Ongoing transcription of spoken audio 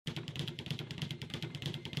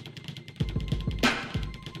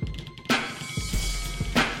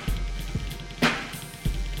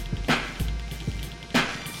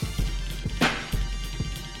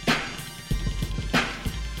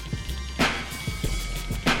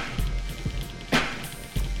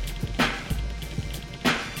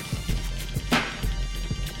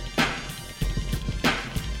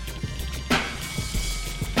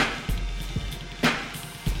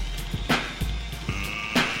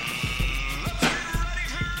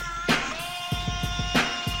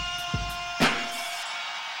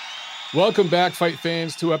Welcome back, fight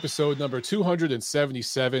fans, to episode number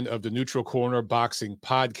 277 of the Neutral Corner Boxing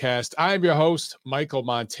Podcast. I am your host, Michael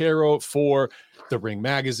Montero, for The Ring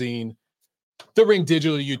Magazine, The Ring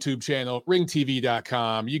Digital YouTube channel,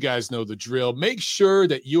 ringtv.com. You guys know the drill. Make sure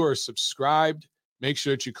that you are subscribed. Make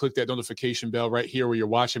sure that you click that notification bell right here where you're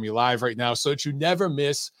watching me live right now so that you never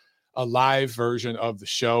miss a live version of the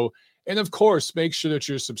show. And of course, make sure that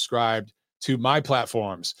you're subscribed to my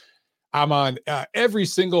platforms. I'm on every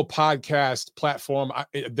single podcast platform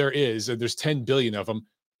there is, and there's 10 billion of them.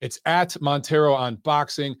 It's at Montero on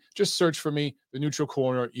Boxing. Just search for me, The Neutral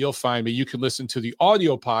Corner. You'll find me. You can listen to the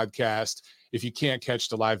audio podcast if you can't catch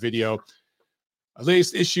the live video. The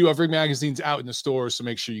latest issue of Ring Magazine's out in the stores, so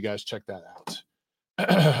make sure you guys check that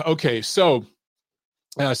out. Okay, so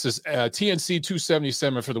this is TNC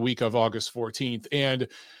 277 for the week of August 14th. And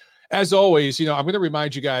as always, I'm going to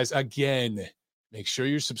remind you guys again, make sure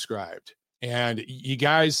you're subscribed. And you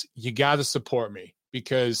guys, you got to support me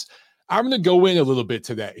because I'm going to go in a little bit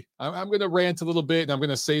today. I'm going to rant a little bit and I'm going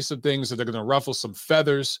to say some things that are going to ruffle some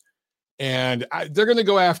feathers. And they're going to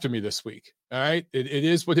go after me this week. All right. It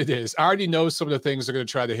is what it is. I already know some of the things they're going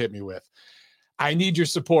to try to hit me with. I need your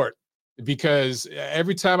support because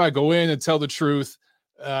every time I go in and tell the truth,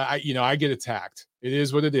 I get attacked. It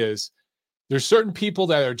is what it is. There's certain people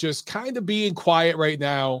that are just kind of being quiet right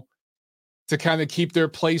now to kind of keep their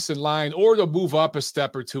place in line or to move up a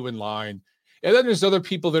step or two in line. And then there's other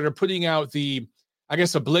people that are putting out the,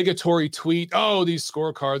 obligatory tweet, oh, these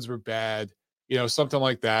scorecards were bad, something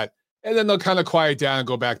like that. And then they'll kind of quiet down and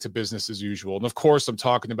go back to business as usual. And of course, I'm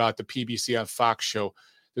talking about the PBC on Fox show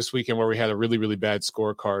this weekend where we had a really, really bad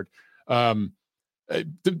scorecard.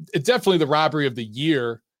 It's definitely the robbery of the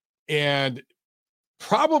year and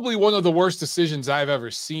probably one of the worst decisions I've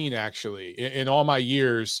ever seen, actually, in all my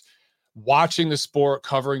years watching the sport,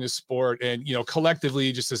 covering the sport, and,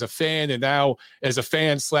 collectively just as a fan and now as a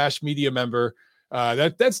fan / media member,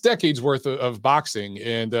 that's decades worth of boxing.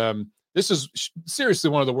 And this is seriously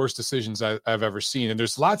one of the worst decisions I've ever seen. And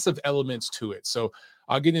there's lots of elements to it. So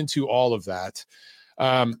I'll get into all of that.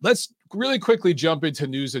 Let's really quickly jump into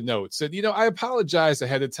news and notes. And, I apologize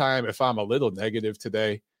ahead of time if I'm a little negative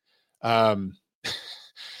today. You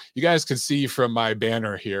guys can see from my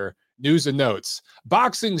banner here, news and notes.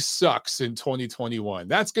 Boxing sucks in 2021.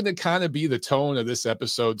 That's going to kind of be the tone of this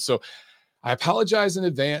episode. So I apologize in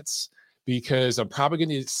advance because I'm probably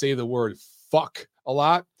going to say the word fuck a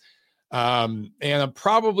lot. And I'm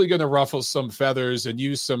probably going to ruffle some feathers and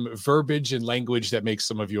use some verbiage and language that makes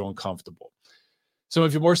some of you uncomfortable. Some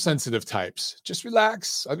of you more sensitive types, just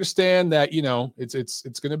relax. Understand that,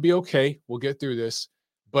 it's going to be okay. We'll get through this.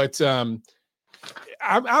 But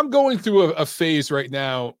I'm going through a phase right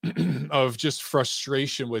now of just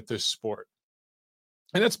frustration with this sport.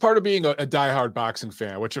 And that's part of being a diehard boxing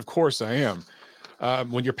fan, which of course I am.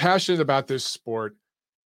 When you're passionate about this sport,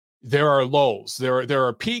 there are lulls, there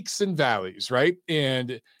are peaks and valleys, right?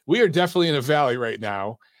 And we are definitely in a valley right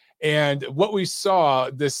now. And what we saw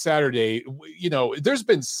this Saturday, there's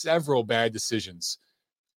been several bad decisions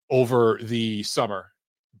over the summer.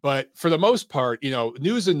 But for the most part,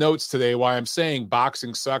 news and notes today, why I'm saying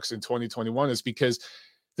boxing sucks in 2021 is because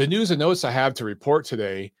the news and notes I have to report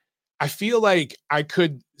today, I feel like I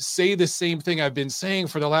could say the same thing I've been saying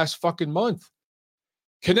for the last fucking month.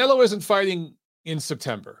 Canelo isn't fighting in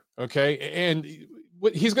September, okay? And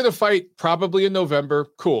he's going to fight probably in November.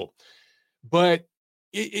 Cool. But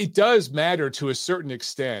it does matter to a certain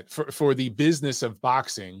extent for the business of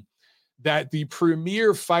boxing that the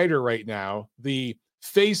premier fighter right now, the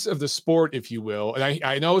face of the sport, if you will. And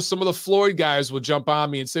I know some of the Floyd guys will jump on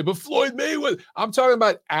me and say, but Floyd Mayweather, I'm talking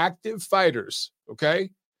about active fighters, okay?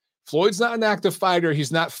 Floyd's not an active fighter.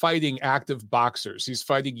 He's not fighting active boxers. He's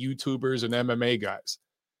fighting YouTubers and MMA guys.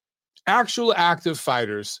 Actual active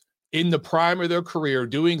fighters in the prime of their career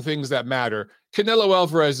doing things that matter. Canelo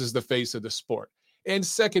Alvarez is the face of the sport. And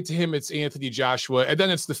second to him, it's Anthony Joshua. And then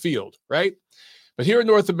it's the field, right? But here in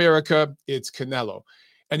North America, it's Canelo.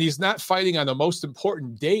 And he's not fighting on the most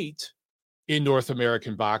important date in North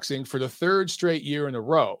American boxing for the third straight year in a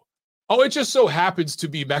row. Oh, it just so happens to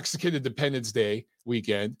be Mexican Independence Day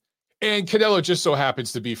weekend. And Canelo just so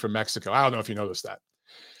happens to be from Mexico. I don't know if you noticed that.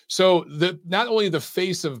 So not only the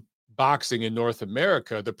face of boxing in North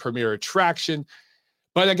America, the premier attraction,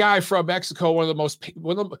 but a guy from Mexico, one of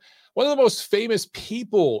the most famous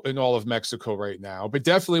people in all of Mexico right now, but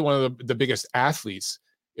definitely one of the biggest athletes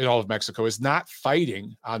in all of Mexico, is not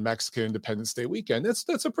fighting on Mexican Independence Day weekend.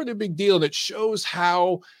 That's a pretty big deal, and it shows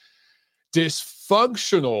how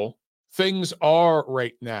dysfunctional things are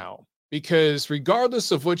right now. Because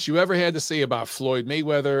regardless of what you ever had to say about Floyd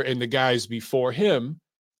Mayweather and the guys before him,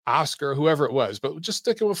 Oscar, whoever it was, but just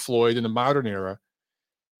sticking with Floyd in the modern era,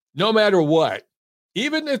 no matter what,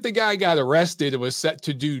 even if the guy got arrested and was set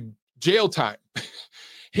to do jail time,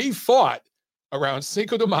 he fought around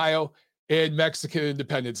Cinco de Mayo and Mexican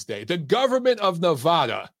Independence Day. The government of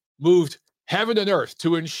Nevada moved heaven and earth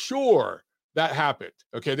to ensure that happened.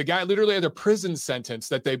 Okay, the guy literally had a prison sentence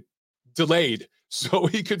that they delayed so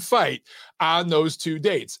he could fight on those 2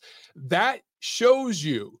 dates. That shows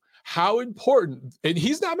you how important, and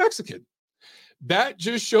he's not Mexican. That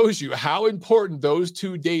just shows you how important those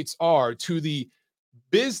 2 dates are to the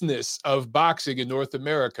business of boxing in North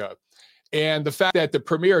America. And the fact that the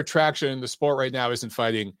premier attraction in the sport right now isn't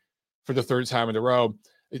fighting for the 3rd time in a row.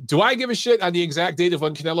 Do I give a shit on the exact date of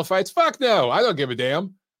when Canelo fights? Fuck no, I don't give a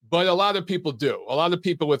damn. But a lot of people do. A lot of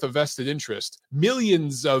people with a vested interest,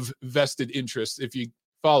 millions of vested interests, if you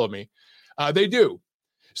follow me, they do.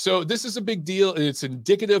 So this is a big deal, and it's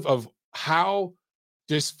indicative of how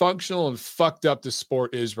dysfunctional and fucked up the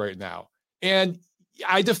sport is right now. And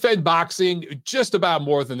I defend boxing just about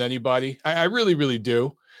more than anybody. I really, really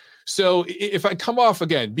do. So if I come off,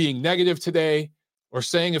 again, being negative today or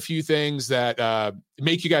saying a few things that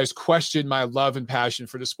make you guys question my love and passion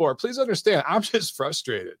for the sport, please understand I'm just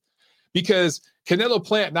frustrated because Canelo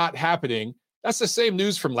Plant not happening, that's the same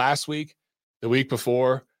news from last week, the week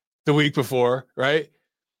before, right?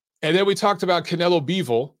 And then we talked about Canelo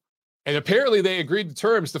Bivol, and apparently they agreed to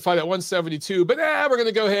terms to fight at 172, but we're going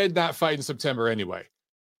to go ahead and not fight in September anyway.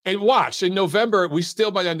 And watch, in November, we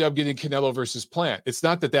still might end up getting Canelo versus Plant. It's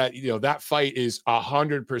not that that fight is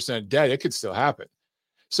 100% dead. It could still happen.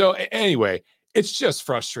 So anyway, it's just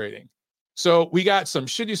frustrating. So we got some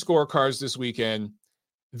shitty scorecards this weekend.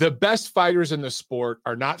 The best fighters in the sport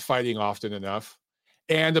are not fighting often enough.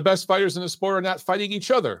 And the best fighters in the sport are not fighting each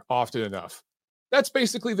other often enough. That's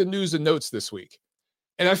basically the news and notes this week.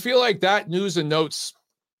 And I feel like that news and notes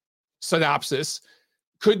synopsis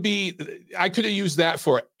I could have used that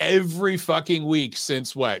for every fucking week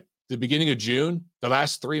since the beginning of June, the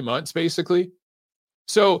last 3 months, basically.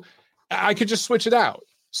 So I could just switch it out.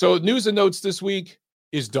 So news and notes this week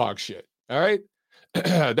is dog shit. All right.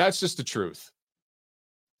 That's just the truth.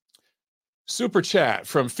 Super chat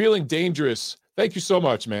from Feeling Dangerous. Thank you so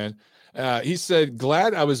much, man. He said,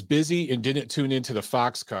 glad I was busy and didn't tune into the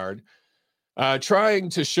Fox card. Trying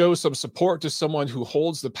to show some support to someone who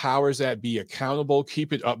holds the powers that be accountable.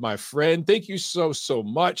 Keep it up, my friend. Thank you so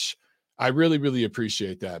much. I really, really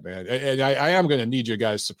appreciate that, man. And I am going to need your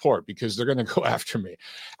guys' support because they're going to go after me.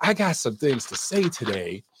 I got some things to say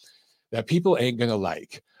today that people ain't going to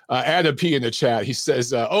like. Adam P in the chat, he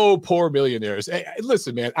says, oh, poor millionaires. Hey,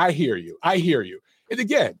 listen, man, I hear you. And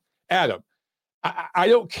again, Adam, I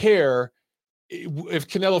don't care if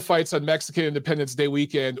Canelo fights on Mexican Independence Day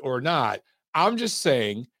weekend or not. I'm just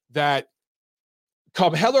saying that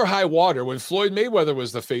come hell or high water, when Floyd Mayweather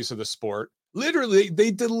was the face of the sport, literally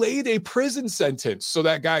they delayed a prison sentence so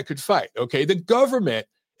that guy could fight. Okay. The government,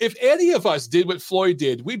 if any of us did what Floyd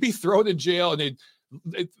did, we'd be thrown in jail and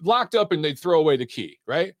they'd locked up and they'd throw away the key,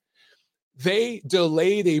 right? They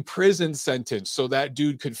delayed a prison sentence so that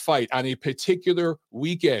dude could fight on a particular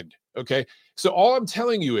weekend. Okay. So all I'm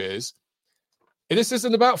telling you is, and this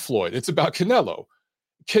isn't about Floyd, it's about Canelo.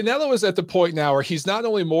 Canelo is at the point now where he's not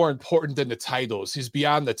only more important than the titles, he's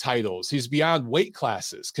beyond the titles. He's beyond weight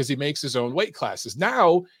classes because he makes his own weight classes.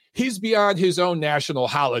 Now he's beyond his own national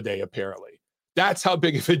holiday, apparently. That's how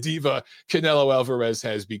big of a diva Canelo Alvarez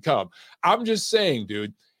has become. I'm just saying,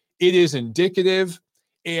 dude, it is indicative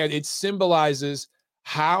and it symbolizes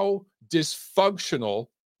how dysfunctional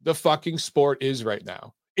the fucking sport is right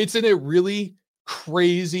now. It's in a really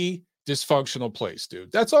crazy, dysfunctional place,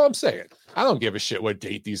 dude. That's all I'm saying. I don't give a shit what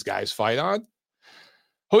date these guys fight on.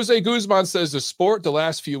 Jose Guzman says the sport the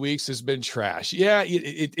last few weeks has been trash. Yeah,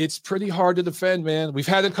 it's pretty hard to defend, man. We've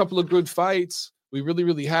had a couple of good fights. We really,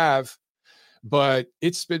 really have. But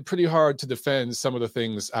it's been pretty hard to defend some of the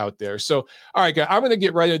things out there. So, all right, guys, I'm going to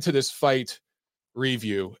get right into this fight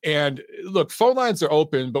review. And look, phone lines are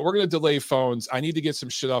open, but we're going to delay phones. I need to get some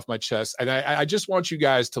shit off my chest. And I just want you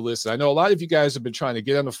guys to listen. I know a lot of you guys have been trying to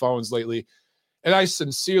get on the phones lately, and I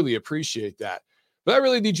sincerely appreciate that. But I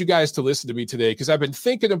really need you guys to listen to me today because I've been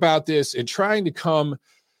thinking about this and trying to come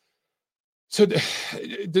to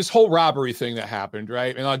this whole robbery thing that happened,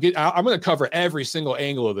 right? And I'm going to cover every single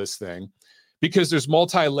angle of this thing, because there's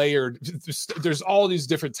multi-layered, there's all these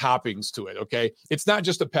different toppings to it, okay? It's not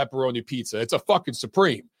just a pepperoni pizza. It's a fucking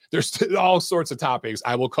Supreme. There's all sorts of toppings.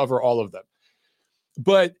 I will cover all of them.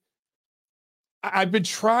 But I've been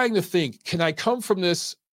trying to think, can I talk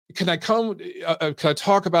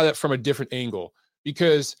about it from a different angle?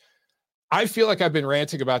 Because I feel like I've been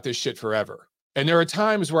ranting about this shit forever. And there are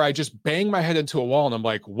times where I just bang my head into a wall and I'm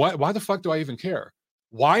like, what? Why the fuck do I even care?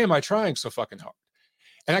 Why am I trying so fucking hard?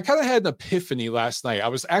 And I kind of had an epiphany last night. I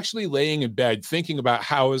was actually laying in bed thinking about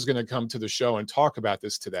how I was going to come to the show and talk about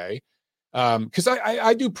this today. Because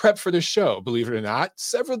I do prep for this show, believe it or not,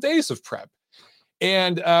 several days of prep.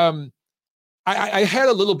 And I had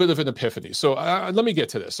a little bit of an epiphany. So let me get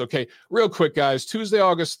to this. Okay, real quick, guys. Tuesday,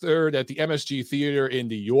 August 3rd at the MSG Theater in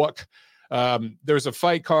New York. There's a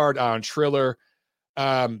fight card on Triller.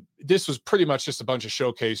 This was pretty much just a bunch of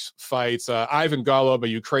showcase fights. Ivan Golub, a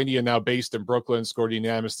Ukrainian now based in Brooklyn, scored a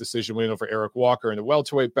unanimous decision win over Eric Walker in a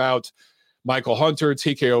welterweight bout. Michael Hunter,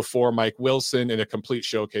 TKO for Mike Wilson in a complete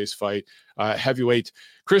showcase fight. Heavyweight,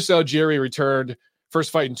 Chris Algieri returned. First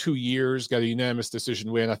fight in 2 years, got a unanimous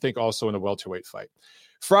decision win, I think also in a welterweight fight.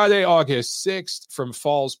 Friday, August 6th from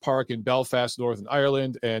Falls Park in Belfast, Northern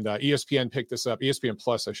Ireland. And ESPN picked this up, ESPN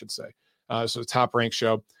Plus, I should say. So top ranked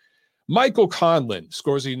show. Michael Conlan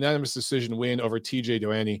scores a unanimous decision win over TJ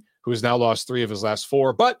Doheny, who has now lost 3 of his last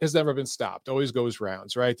 4, but has never been stopped. Always goes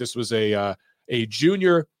rounds, right? This was a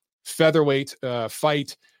junior featherweight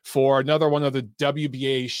fight for another one of the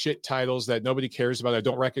WBA shit titles that nobody cares about. I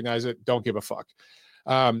don't recognize it. Don't give a fuck.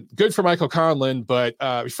 Good for Michael Conlan, but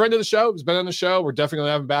friend of the show, has been on the show. We're definitely going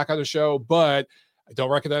to have him back on the show, but I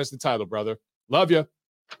don't recognize the title, brother. Love you,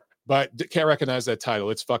 but can't recognize that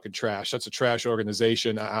title. It's fucking trash. That's a trash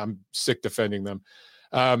organization. I'm sick defending them.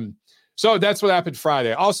 So that's what happened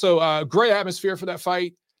Friday. Also, great atmosphere for that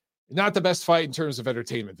fight. Not the best fight in terms of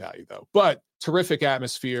entertainment value, though, but terrific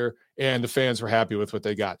atmosphere, and the fans were happy with what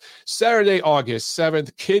they got. Saturday, August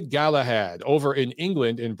 7th, Kid Galahad over in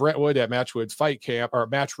England in Brentwood at Matchroom Fight Camp.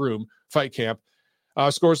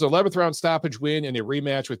 Scores an 11th round stoppage win in a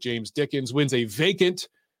rematch with James Dickens, wins a vacant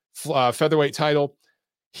featherweight title.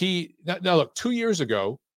 Now look, 2 years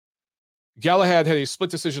ago, Galahad had a split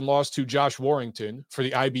decision loss to Josh Warrington for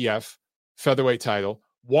the IBF featherweight title.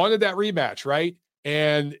 Wanted that rematch, right?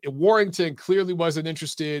 And Warrington clearly wasn't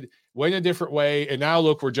interested, went a different way, and now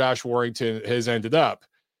look where Josh Warrington has ended up.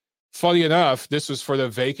 Funny enough, this was for the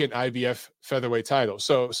vacant IBF featherweight title.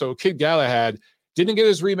 So Kid Galahad didn't get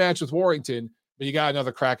his rematch with Warrington, but he got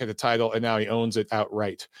another crack at the title, and now he owns it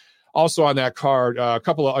outright. Also on that card, a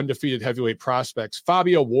couple of undefeated heavyweight prospects.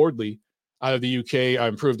 Fabio Wardley out of the UK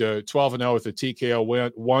improved to 12-0 with a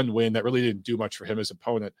TKO 1 win that really didn't do much for him as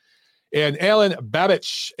opponent. And Alen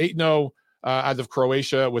Babic, 8-0 out of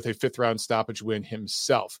Croatia with a 5th round stoppage win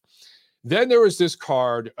himself. Then there was this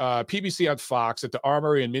card, PBC on Fox at the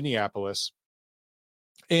Armory in Minneapolis.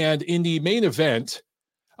 And in the main event,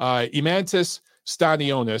 Imantas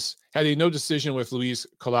Stanionis had a no decision with Luis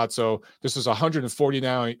Colazzo. This was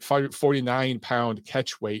 149-pound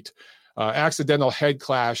catch weight. Accidental head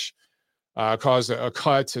clash caused a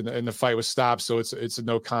cut, and the fight was stopped. So it's a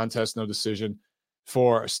no contest, no decision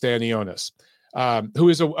for Stanionis, who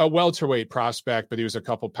is a welterweight prospect, but he was a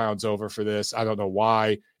couple pounds over for this. I don't know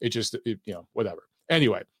why. Whatever.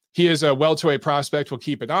 Anyway, he is a welterweight prospect we'll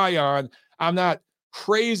keep an eye on. I'm not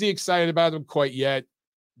crazy excited about him quite yet,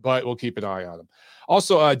 but we'll keep an eye on him.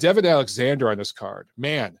 Also, Devin Alexander on this card.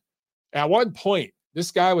 Man, at one point,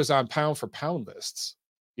 this guy was on pound-for-pound lists,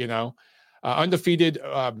 undefeated.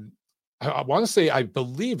 I want to say, I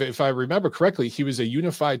believe, if I remember correctly, he was a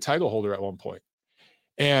unified title holder at one point.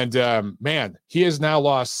 And, man, he has now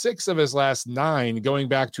lost 6 of his last 9 going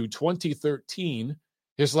back to 2013.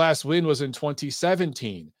 His last win was in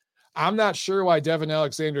 2017. I'm not sure why Devin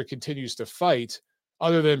Alexander continues to fight,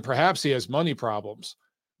 other than perhaps he has money problems.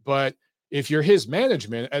 But if you're his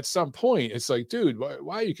management, at some point, it's like, dude,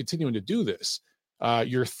 why are you continuing to do this?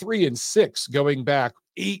 You're 3-6 going back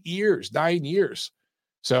 8 years, 9 years.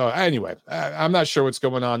 So anyway, I'm not sure what's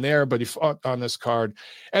going on there, but he fought on this card.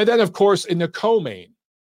 And then, of course, in the co-main,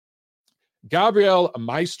 Gabriel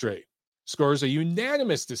Maestre scores a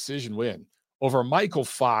unanimous decision win over Michael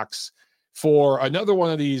Fox for another one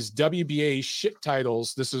of these WBA shit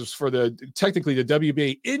titles. This is for technically the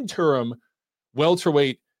WBA interim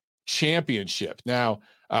welterweight championship. Now,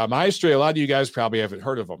 Maestre, a lot of you guys probably haven't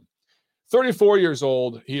heard of him. 34 years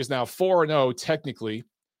old. He is now 4-0 technically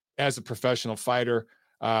as a professional fighter.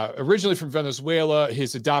 Originally from Venezuela,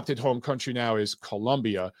 his adopted home country now is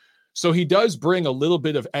Colombia. So he does bring a little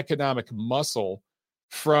bit of economic muscle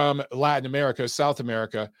from Latin America, South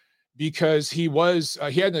America, because he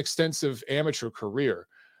had an extensive amateur career.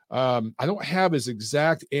 I don't have his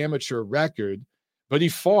exact amateur record, but he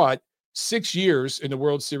fought 6 years in the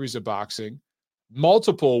World Series of Boxing,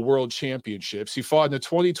 multiple world championships. He fought in the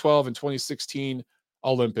 2012 and 2016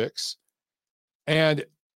 Olympics. And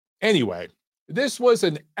anyway, this was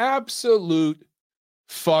an absolute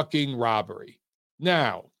fucking robbery.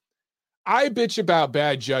 Now, I bitch about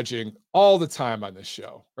bad judging all the time on this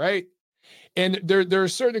show, right? And there are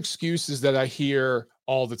certain excuses that I hear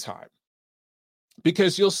all the time,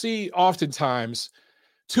 because you'll see oftentimes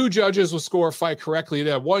two judges will score a fight correctly, and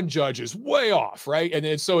then one judge is way off, right?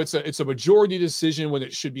 And so it's a majority decision when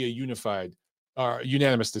it should be a unified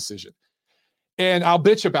unanimous decision. And I'll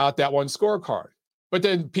bitch about that one scorecard. But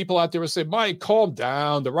then people out there will say, Mike, calm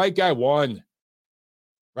down. The right guy won,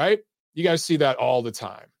 right? You guys see that all the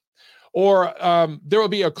time. Or there will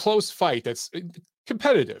be a close fight that's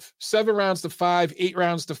competitive, 7 rounds to 5, 8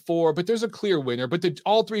 rounds to 4, but there's a clear winner. But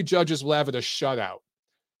all three judges will have it a shutout.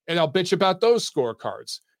 And I'll bitch about those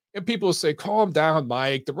scorecards. And people will say, calm down,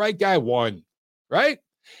 Mike. The right guy won, right?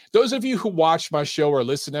 Those of you who watch my show or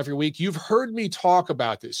listen every week, you've heard me talk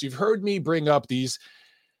about this. You've heard me bring up these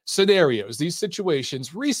scenarios, these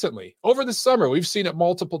situations recently. Over the summer, we've seen it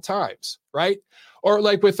multiple times, right? Or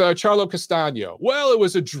like with Charlo Castano. Well, it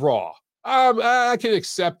was a draw. I can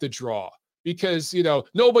accept the draw because,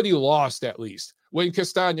 nobody lost at least when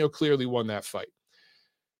Castano clearly won that fight.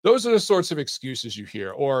 Those are the sorts of excuses you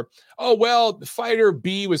hear. Or, oh, well, fighter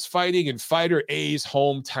B was fighting in fighter A's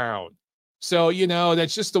hometown. So,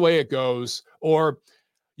 that's just the way it goes. Or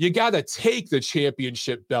you got to take the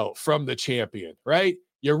championship belt from the champion, right?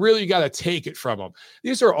 You really got to take it from them.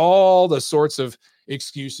 These are all the sorts of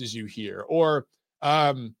excuses you hear. Or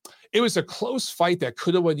it was a close fight that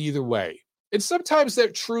could have went either way. And sometimes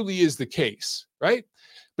that truly is the case, right?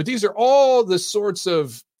 But these are all the sorts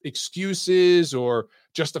of excuses or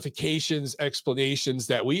justifications, explanations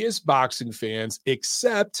that we as boxing fans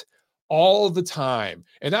accept all the time.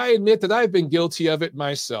 And I admit that I've been guilty of it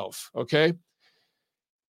myself, okay?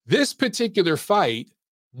 This particular fight,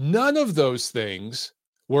 none of those things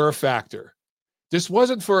were a factor. This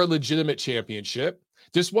wasn't for a legitimate championship.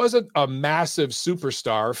 This wasn't a massive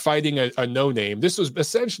superstar fighting a no-name. This was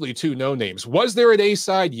essentially two no-names. Was there an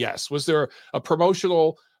A-side? Yes. Was there a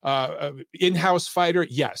promotional in-house fighter?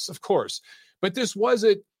 Yes, of course. But this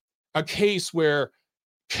wasn't a case where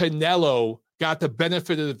Canelo got the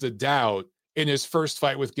benefit of the doubt in his first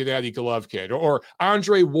fight with Gennady Golovkin, or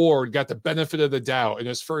Andre Ward got the benefit of the doubt in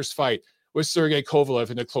his first fight with Sergey Kovalev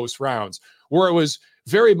in the close rounds, where it was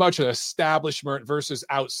very much an establishment versus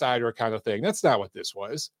outsider kind of thing. That's not what this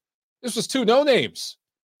was. This was two no-names,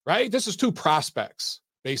 right? This is two prospects,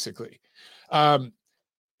 basically.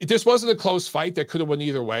 This wasn't a close fight that could have went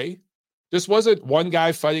either way. This wasn't one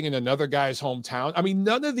guy fighting in another guy's hometown. I mean,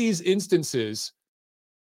 none of these instances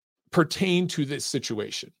pertain to this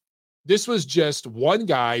situation. This was just one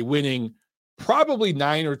guy winning probably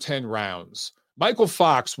 9 or 10 rounds. Michael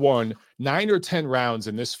Fox won 9 or 10 rounds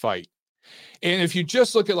in this fight. And if you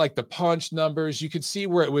just look at like the punch numbers, you can see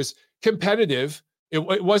where it was competitive.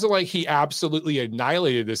 It wasn't like he absolutely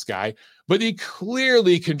annihilated this guy, but he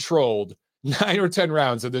clearly controlled 9 or 10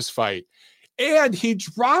 rounds of this fight. And he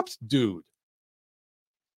dropped dude.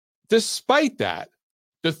 Despite that,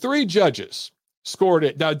 the three judges scored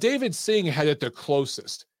it. Now, David Singh had it the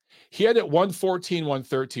closest. He had it 114,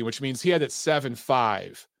 113, which means he had it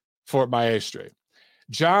 7-5 for Maestre.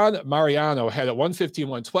 John Mariano had it 115,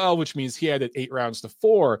 112, which means he had it 8 rounds to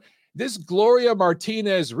 4. This Gloria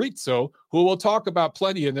Martinez Rizzo, who we'll talk about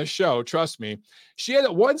plenty in this show, trust me, she had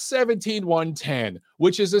it 117, 110,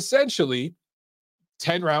 which is essentially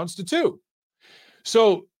 10 rounds to 2.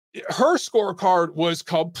 So her scorecard was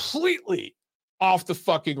completely off the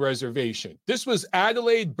fucking reservation. This was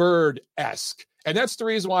Adelaide Byrd-esque. And that's the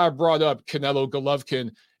reason why I brought up Canelo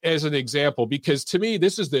Golovkin as an example, because to me,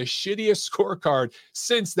 this is the shittiest scorecard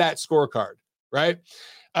since that scorecard, right?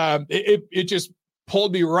 It just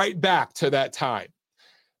pulled me right back to that time.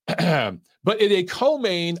 But in a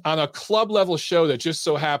co-main on a club level show that just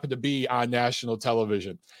so happened to be on national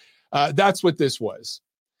television, that's what this was.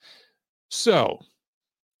 So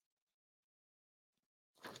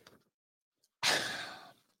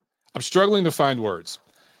I'm struggling to find words.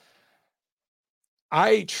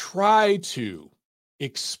 I try to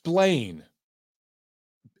explain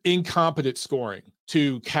incompetent scoring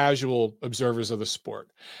to casual observers of the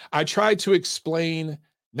sport. I try to explain,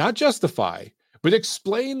 not justify, but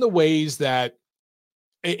explain the ways that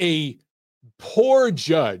a poor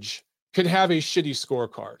judge can have a shitty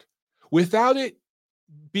scorecard without it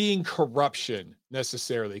being corruption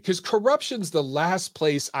necessarily, because corruption's the last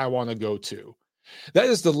place I want to go to. That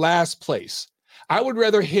is the last place. I would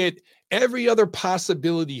rather hit every other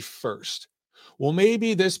possibility first. Well,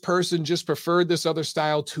 maybe this person just preferred this other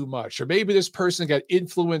style too much, or maybe this person got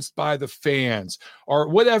influenced by the fans, or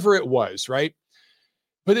whatever it was, right?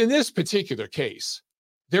 But in this particular case,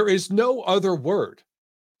 there is no other word.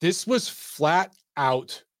 This was flat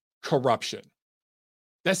out corruption.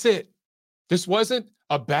 That's it. This wasn't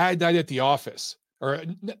a bad night at the office, or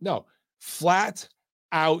no, flat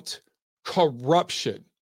out corruption.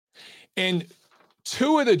 And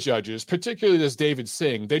two of the judges, particularly this David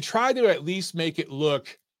Singh, they tried to at least make it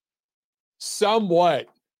look somewhat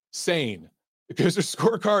sane, because their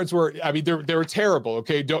scorecards were, I mean, they were terrible.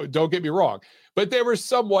 Okay, don't get me wrong, but they were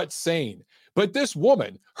somewhat sane. But this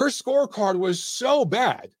woman, her scorecard was so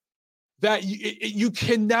bad that you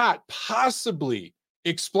cannot possibly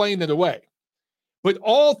explain it away. But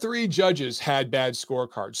all three judges had bad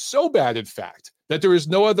scorecards, so bad, in fact, that there is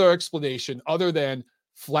no other explanation other than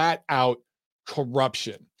flat out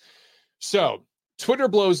corruption. So Twitter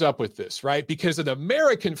blows up with this, right? Because an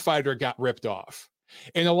American fighter got ripped off.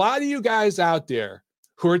 And a lot of you guys out there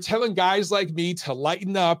who are telling guys like me to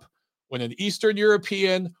lighten up when an Eastern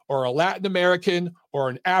European or a Latin American or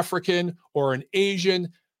an African or an Asian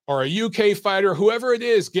or a UK fighter, whoever it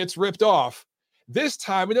is, gets ripped off. This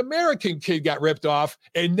time an American kid got ripped off,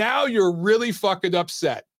 and now you're really fucking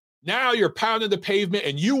upset. Now you're pounding the pavement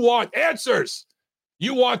and you want answers.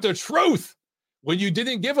 You want the truth, when you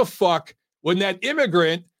didn't give a fuck when that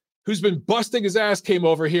immigrant who's been busting his ass came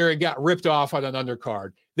over here and got ripped off on an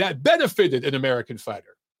undercard that benefited an American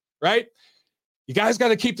fighter, right? You guys got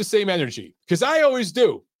to keep the same energy, because I always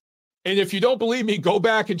do. And if you don't believe me, go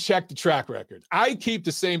back and check the track record. I keep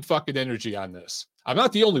the same fucking energy on this. I'm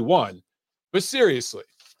not the only one, but seriously,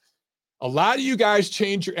 a lot of you guys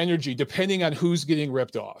change your energy depending on who's getting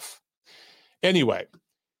ripped off. Anyway,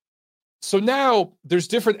 so now there's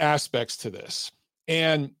different aspects to this,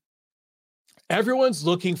 and everyone's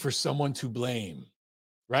looking for someone to blame,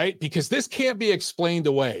 right? Because this can't be explained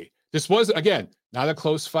away. This was, again, not a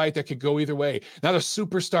close fight that could go either way. Not a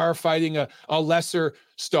superstar fighting a lesser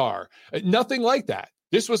star. Nothing like that.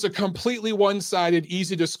 This was a completely one-sided,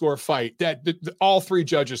 easy-to-score fight that all three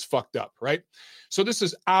judges fucked up, right? So this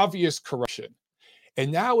is obvious corruption.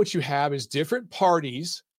 And now what you have is different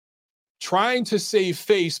parties trying to save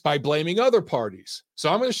face by blaming other parties.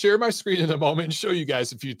 So I'm going to share my screen in a moment and show you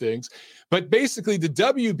guys a few things. But basically, the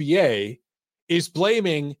WBA is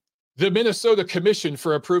blaming the Minnesota Commission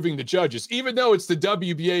for approving the judges, even though it's the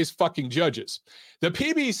WBA's fucking judges. The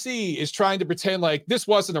PBC is trying to pretend like this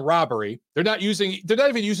wasn't a robbery. They're not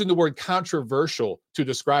even using the word controversial to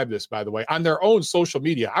describe this, by the way, on their own social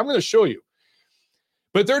media. I'm going to show you.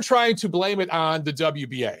 But they're trying to blame it on the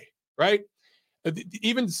WBA, right?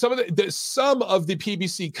 Even some of the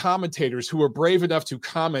PBC commentators who were brave enough to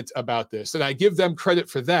comment about this, and I give them credit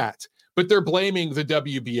for that, but they're blaming the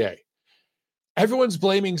WBA. Everyone's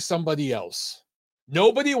blaming somebody else.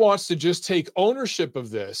 Nobody wants to just take ownership of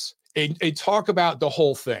this and talk about the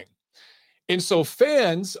whole thing. And so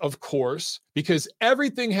fans, of course, because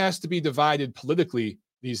everything has to be divided politically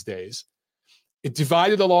these days, it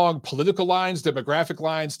divided along political lines, demographic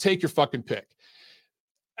lines, take your fucking pick.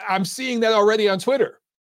 I'm seeing that already on Twitter.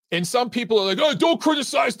 And some people are like, oh, don't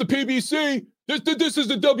criticize the PBC. This is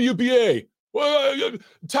the WBA. Well,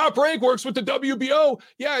 Top Rank works with the WBO.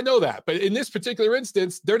 Yeah, I know that. But in this particular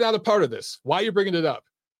instance, they're not a part of this. Why are you bringing it up?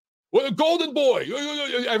 Well, the Golden Boy.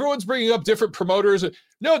 Everyone's bringing up different promoters.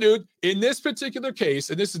 No, dude. In this particular case,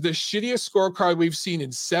 and this is the shittiest scorecard we've seen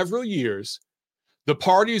in several years, the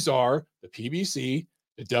parties are the PBC,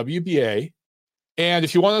 the WBA, and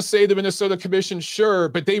if you want to say the Minnesota Commission, sure,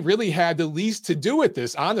 but they really had the least to do with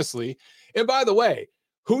this, honestly. And by the way,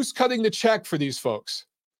 who's cutting the check for these folks?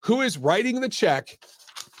 Who is writing the check,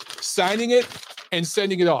 signing it, and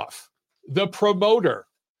sending it off? The promoter.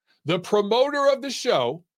 The promoter of the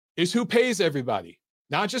show is who pays everybody,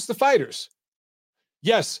 not just the fighters.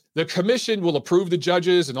 Yes, the commission will approve the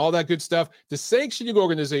judges and all that good stuff. The sanctioning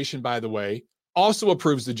organization, by the way, also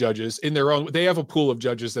approves the judges in their own. They have a pool of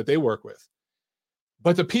judges that they work with.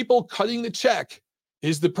 But the people cutting the check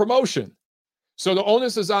is the promotion. So the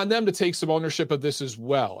onus is on them to take some ownership of this as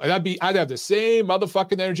well. And I'd have the same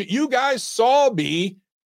motherfucking energy. You guys saw me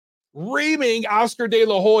reaming Oscar De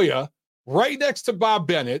La Hoya right next to Bob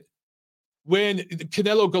Bennett when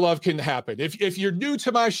Canelo Golovkin happened. If you're new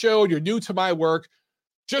to my show, you're new to my work,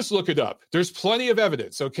 just look it up. There's plenty of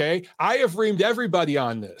evidence, okay? I have reamed everybody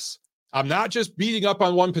on this. I'm not just beating up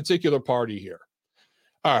on one particular party here.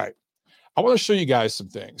 All right. I want to show you guys some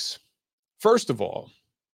things. First of all,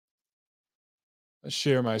 let's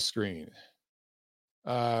share my screen.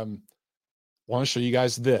 I want to show you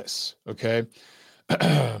guys this, okay?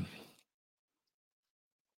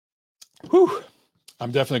 Whew.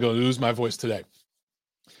 I'm definitely going to lose my voice today.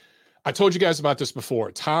 I told you guys about this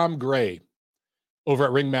before. Tom Gray over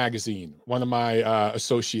at Ring Magazine, one of my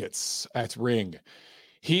associates at Ring.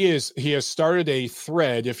 he has started a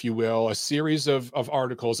thread, if you will, a series of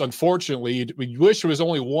articles. Unfortunately, we wish it was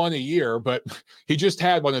only one a year, but he just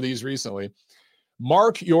had one of these recently.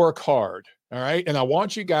 Mark your card. All right. And I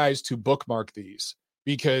want you guys to bookmark these,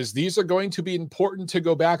 because these are going to be important to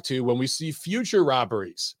go back to when we see future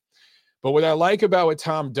robberies. But what I like about what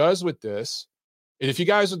Tom does with this, and if you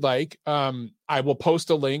guys would like, I will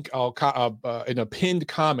post a link in a pinned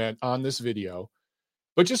comment on this video.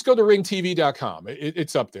 But just go to ringtv.com.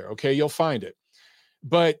 It's up there, okay? You'll find it.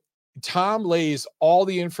 But Tom lays all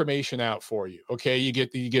the information out for you, okay? You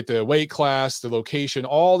get the weight class, the location,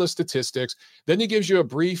 all the statistics. Then he gives you a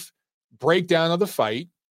brief breakdown of the fight,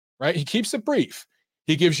 right? He keeps it brief.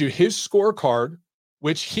 He gives you his scorecard,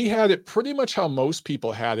 which he had it pretty much how most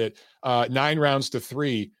people had it, 9 rounds to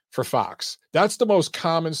 3 for Fox. That's the most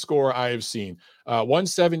common score I have seen,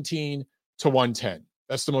 117 to 110.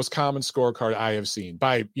 That's the most common scorecard I have seen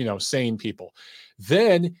by, sane people.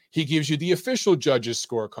 Then he gives you the official judges'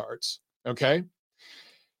 scorecards. Okay.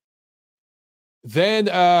 Then,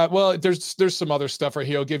 there's some other stuff right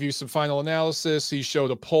here. He'll give you some final analysis. He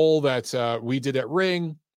showed a poll that we did at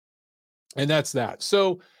Ring, and that's that.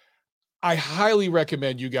 So I highly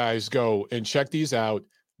recommend you guys go and check these out,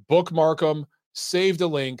 bookmark them, save the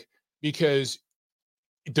link, because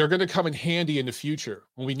they're going to come in handy in the future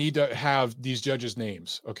when we need to have these judges'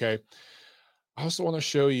 names. Okay. I also want to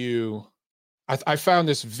show you, I found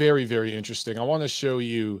this very, very interesting. I want to show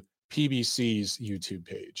you PBC's YouTube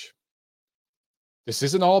page. This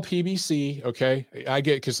isn't all PBC. Okay. I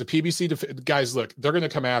get, because the PBC guys, look, they're going to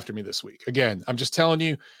come after me this week. Again, I'm just telling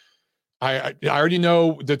you, I already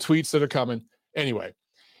know the tweets that are coming. Anyway,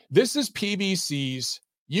 this is PBC's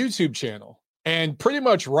YouTube channel. And pretty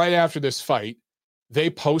much right after this fight, they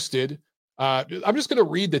posted, I'm just going to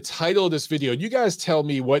read the title of this video. You guys tell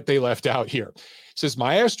me what they left out here. It says,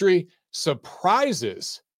 Maestri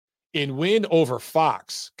surprises in win over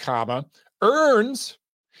Fox, earns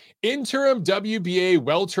interim WBA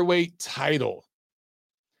welterweight title.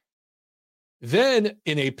 Then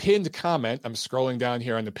in a pinned comment, I'm scrolling down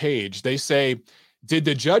here on the page, they say, did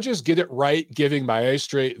the judges get it right giving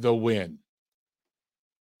Maestri the win?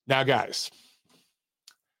 Now, guys,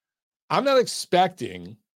 I'm not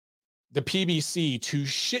expecting the PBC to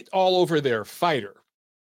shit all over their fighter,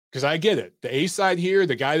 because I get it. The A side here,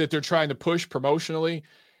 the guy that they're trying to push promotionally,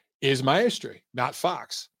 is Maestri, not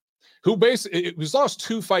Fox, who basically was lost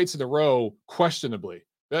 2 fights in a row questionably.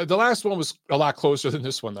 The last one was a lot closer than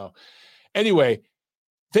this one, though. Anyway,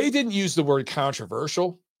 they didn't use the word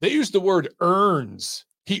controversial. They used the word earns.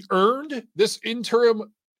 He earned this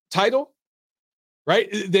interim title. Right?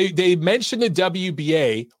 They mentioned the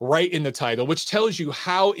WBA right in the title, which tells you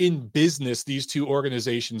how in business these two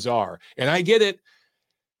organizations are. And I get it.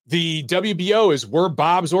 The WBO we're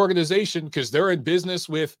Bob's organization because they're in business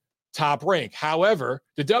with Top Rank. However,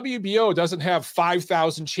 the WBO doesn't have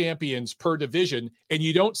 5,000 champions per division, and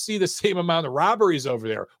you don't see the same amount of robberies over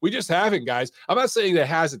there. We just haven't, guys. I'm not saying that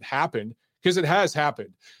hasn't happened, because it has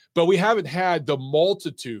happened, but we haven't had the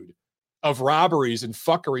multitude of robberies and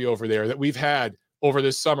fuckery over there that we've had over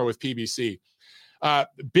this summer with PBC.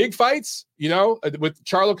 Big fights, with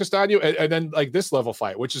Charlo Castaño, and then like this level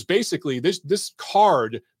fight, which is basically this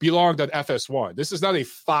card belonged on FS1. This is not a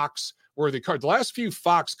Fox worthy card. The last few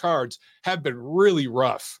Fox cards have been really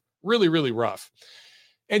rough, really, really rough.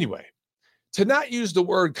 Anyway, to not use the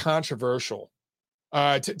word controversial,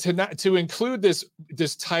 to include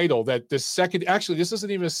this title, that this second, actually, this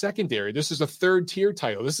isn't even a secondary. This is a 3rd tier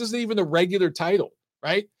title. This isn't even a regular title,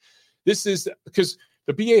 right? This is because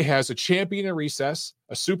the BA has a champion in recess,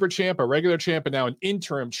 a super champ, a regular champ, and now an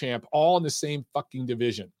interim champ, all in the same fucking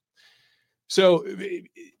division. So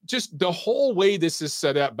just the whole way this is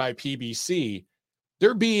set up by PBC,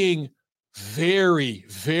 they're being very,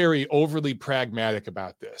 very overly pragmatic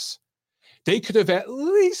about this. They could have at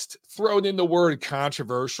least thrown in the word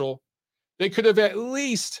controversial. They could have at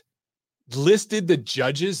least listed the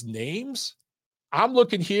judges' names. I'm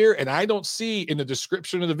looking here and I don't see in the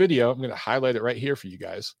description of the video, I'm going to highlight it right here for you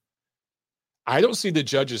guys. I don't see the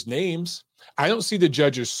judges' names. I don't see the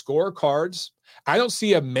judges' scorecards. I don't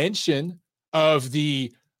see a mention of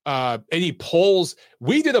the any polls.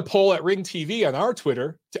 We did a poll at Ring TV on our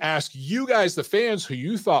Twitter to ask you guys, the fans, who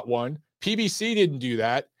you thought won. PBC didn't do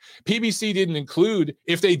that. PBC didn't include,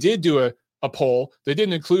 if they did do a poll, they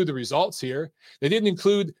didn't include the results here. They didn't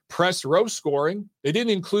include press row scoring. They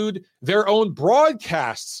didn't include their own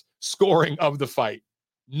broadcasts scoring of the fight.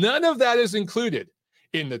 None of that is included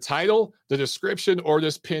in the title, the description, or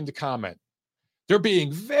this pinned comment. They're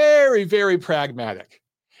being very, very pragmatic.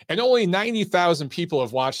 And only 90,000 people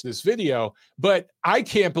have watched this video, but I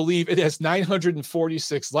can't believe it has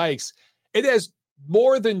 946 likes. It has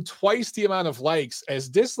more than twice the amount of likes as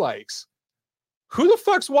dislikes. Who the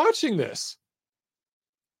fuck's watching this?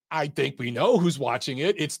 I think we know who's watching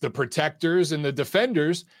it. It's the protectors and the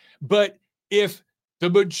defenders. But if the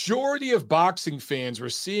majority of boxing fans were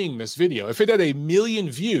seeing this video, if it had 1 million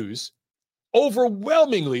views,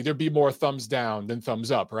 overwhelmingly there'd be more thumbs down than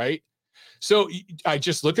thumbs up, right? So I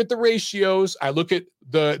just look at the ratios. I look at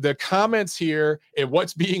the comments here and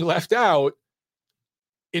what's being left out.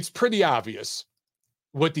 It's pretty obvious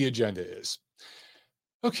what the agenda is.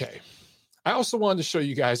 Okay. I also wanted to show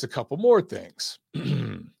you guys a couple more things.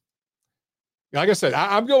 Like I said,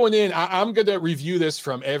 I'm going in. I'm going to review this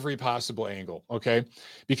from every possible angle, okay?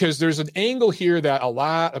 Because there's an angle here that a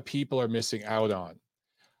lot of people are missing out on.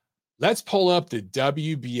 Let's pull up the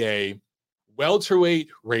WBA welterweight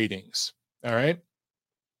ratings, all right?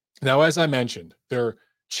 Now, as I mentioned, their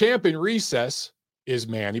champ in recess is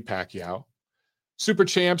Manny Pacquiao. Super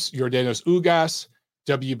champs, Yordenis Ugas.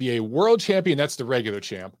 WBA world champion, that's the regular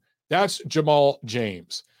champ. That's Jamal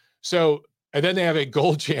James. So, and then they have a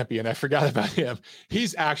gold champion. I forgot about him.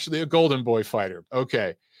 He's actually a Golden Boy fighter.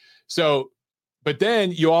 Okay. So, but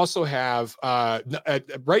then you also have,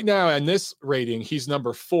 right now in this rating, he's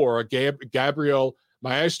number 4, Gabriel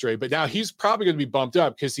Maestre, but now he's probably going to be bumped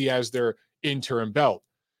up because he has their interim belt.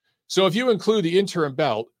 So if you include the interim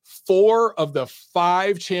belt, 4 of the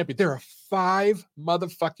 5 champions, there are 5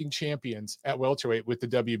 motherfucking champions at welterweight with the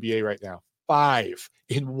WBA right now. 5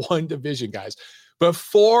 in one division, guys. But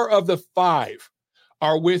 4 of the 5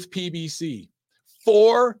 are with PBC.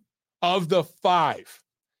 4 of the 5.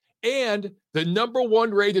 And the number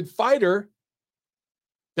 1 rated fighter,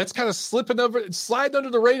 that's kind of sliding under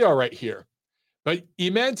the radar right here. But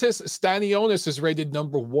Eimantas Stanionis is rated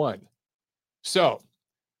number 1. So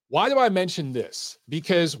why do I mention this?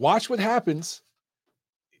 Because watch what happens.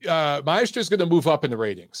 Maestro is going to move up in the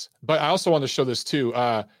ratings, but I also want to show this too.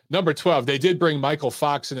 Number 12, they did bring Michael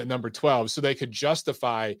Fox in at number 12 so they could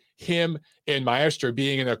justify him and Maestro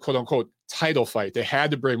being in a quote unquote title fight. They had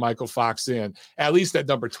to bring Michael Fox in at least at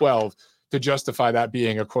number 12 to justify that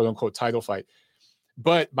being a quote unquote title fight.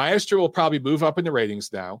 But Maestro will probably move up in the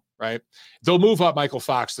ratings now, right? They'll move up Michael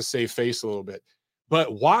Fox to save face a little bit.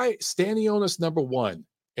 But why Stanionis number 1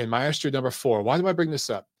 and Maestro number 4? Why do I bring this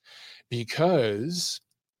up? Because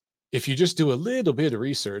if you just do a little bit of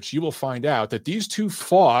research, you will find out that these two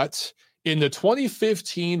fought in the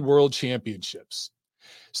 2015 World Championships.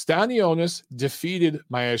 Stanionis defeated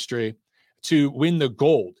Maestre to win the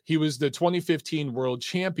gold. He was the 2015 World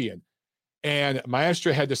Champion, and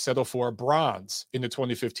Maestre had to settle for a bronze in the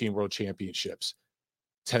 2015 World Championships.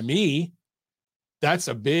 To me, that's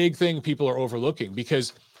a big thing people are overlooking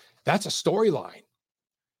because that's a storyline.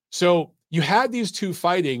 So you had these two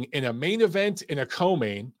fighting in a main event and a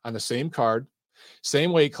co-main on the same card,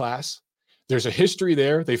 same weight class. There's a history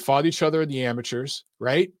there. They fought each other in the amateurs,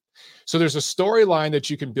 right? So there's a storyline that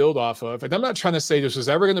you can build off of. And I'm not trying to say this was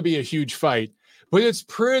ever going to be a huge fight, but it's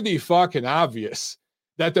pretty fucking obvious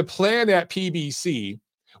that the plan at PBC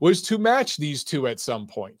was to match these two at some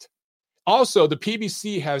point. Also, the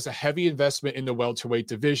PBC has a heavy investment in the welterweight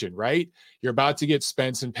division, right? You're about to get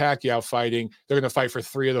Spence and Pacquiao fighting. They're going to fight for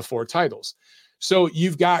 3 of the 4 titles. So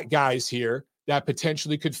you've got guys here that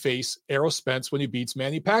potentially could face Errol Spence when he beats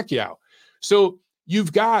Manny Pacquiao. So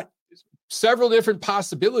you've got several different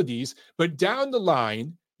possibilities, but down the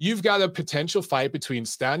line, you've got a potential fight between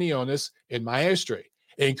Stanionis and Maestre.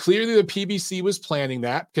 And clearly the PBC was planning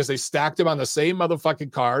that because they stacked them on the same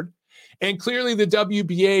motherfucking card. And clearly the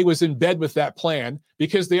WBA was in bed with that plan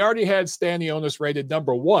because they already had Stanionis rated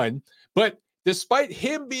number 1. But despite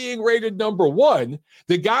him being rated number 1,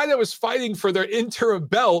 the guy that was fighting for their interim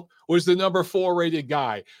belt was the number 4 rated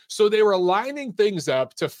guy. So they were lining things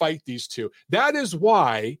up to fight these two. That is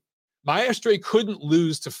why Maestre couldn't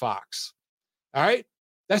lose to Fox. All right?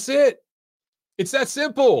 That's it. It's that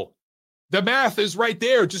simple. The math is right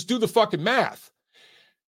there. Just do the fucking math.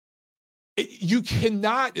 You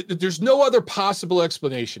cannot, there's no other possible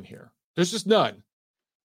explanation here. There's just none.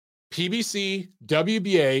 PBC,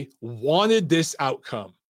 WBA wanted this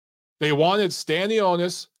outcome. They wanted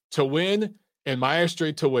Stanionis to win and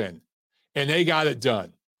Maestre to win, and they got it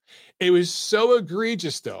done. It was so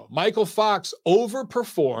egregious, though. Michael Fox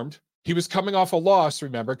overperformed. He was coming off a loss,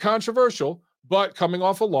 remember, controversial, but coming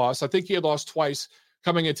off a loss. I think he had lost twice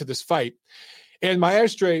coming into this fight. And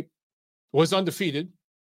Maestre was undefeated.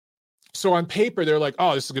 So on paper, they're like,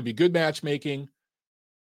 oh, this is going to be good matchmaking.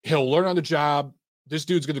 He'll learn on the job. This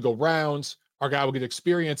dude's going to go rounds. Our guy will get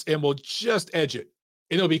experience and we'll just edge it.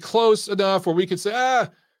 And it'll be close enough where we can say,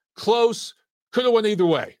 close, could have went either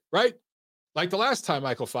way, right? Like the last time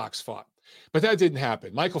Michael Fox fought. But that didn't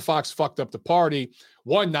happen. Michael Fox fucked up the party,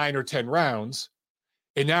 won 9 or 10 rounds,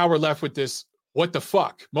 and now we're left with this what the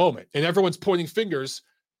fuck moment. And everyone's pointing fingers,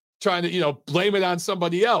 trying to, blame it on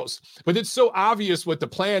somebody else. But it's so obvious what the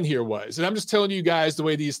plan here was. And I'm just telling you guys the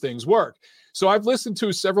way these things work. So I've listened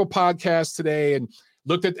to several podcasts today and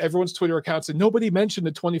looked at everyone's Twitter accounts, and nobody mentioned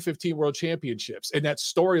the 2015 World Championships and that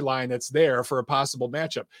storyline that's there for a possible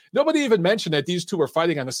matchup. Nobody even mentioned that these two were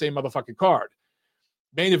fighting on the same motherfucking card.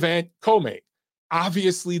 Main event, co-main.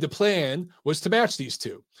 Obviously, the plan was to match these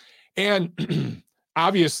two. And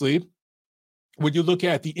obviously, when you look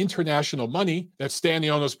at the international money that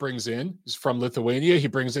Stanionis brings in, is from Lithuania, he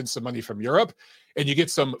brings in some money from Europe, and you get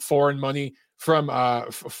some foreign money from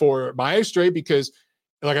for Maestre because,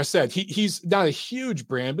 like I said, he's not a huge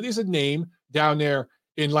brand, but he's a name down there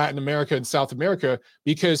in Latin America and South America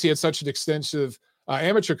because he had such an extensive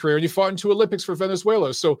amateur career, and he fought in 2 Olympics for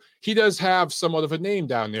Venezuela. So he does have somewhat of a name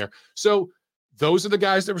down there. So those are the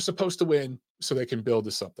guys that were supposed to win so they can build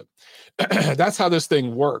to something. That's how this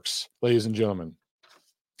thing works, ladies and gentlemen.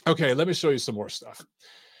 Okay, let me show you some more stuff.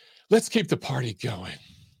 Let's keep the party going.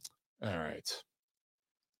 All right.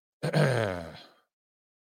 I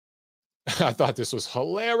thought this was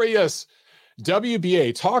hilarious.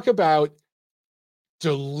 WBA, talk about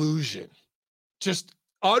delusion. Just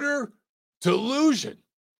utter delusion.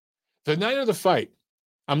 The night of the fight,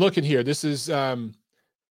 I'm looking here. This is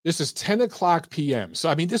 10 o'clock p.m. So,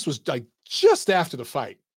 I mean, this was like just after the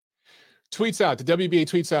fight. The WBA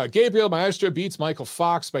tweets out, Gabriel Maestre beats Michael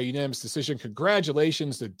Fox by unanimous decision.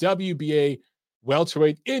 Congratulations, the WBA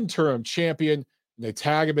welterweight interim champion. And they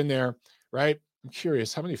tag him in there, right? I'm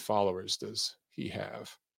curious, how many followers does he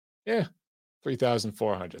have?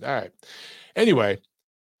 3,400. All right. Anyway,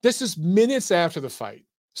 this is minutes after the fight.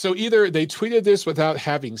 So either they tweeted this without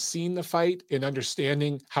having seen the fight and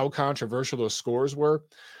understanding how controversial those scores were,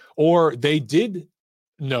 or they did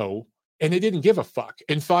know and they didn't give a fuck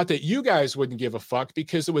and thought that you guys wouldn't give a fuck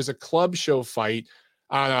because it was a club show fight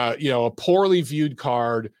on a poorly viewed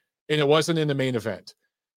card and it wasn't in the main event.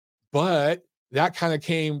 But that kind of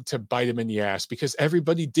came to bite him in the ass because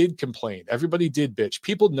everybody did complain. Everybody did bitch.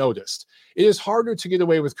 People noticed. It is harder to get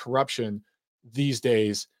away with corruption these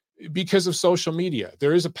days because of social media.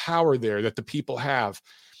 There is a power there that the people have.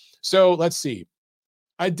 So let's see.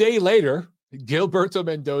 A day later, Gilberto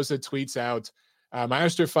Mendoza tweets out,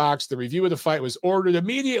 Maestre Fox, the review of the fight was ordered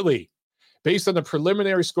immediately. Based on the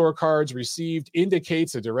preliminary scorecards received,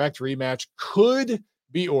 indicates a direct rematch could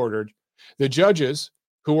be ordered. The judges,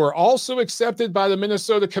 who were also accepted by the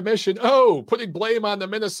Minnesota Commission, putting blame on the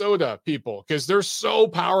Minnesota people because they're so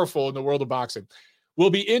powerful in the world of boxing,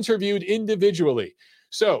 will be interviewed individually.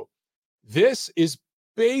 So this is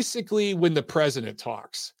basically when the president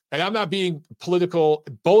talks. And I'm not being political.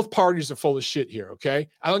 Both parties are full of shit here, okay?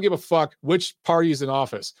 I don't give a fuck which party is in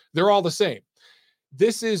office. They're all the same.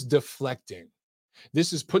 This is deflecting.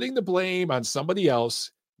 This is putting the blame on somebody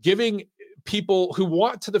else, giving people who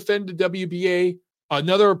want to defend the WBA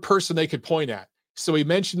another person they could point at. So he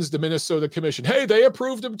mentions the Minnesota Commission. Hey, they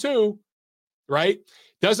approved him too, right?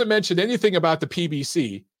 Doesn't mention anything about the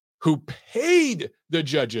PBC, who paid the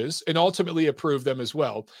judges and ultimately approved them as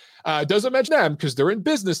well. Doesn't mention them because they're in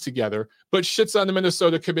business together, but shits on the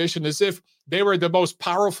Minnesota Commission as if they were the most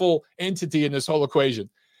powerful entity in this whole equation.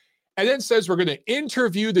 And then says we're going to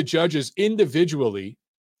interview the judges individually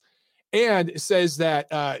and says that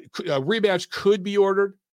a rematch could be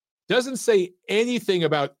ordered. Doesn't say anything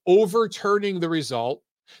about overturning the result.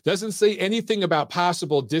 Doesn't say anything about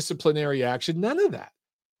possible disciplinary action. None of that.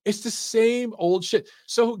 It's the same old shit.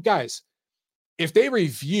 So, guys, if they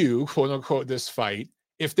review, quote unquote, this fight,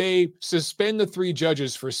 if they suspend the 3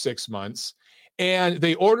 judges for 6 months and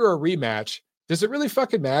they order a rematch, does it really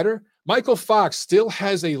fucking matter? Michael Fox still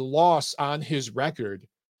has a loss on his record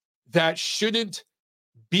that shouldn't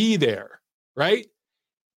be there, right?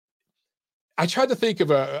 I tried to think of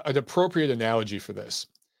an appropriate analogy for this.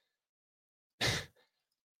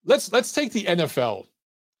 Let's take the NFL,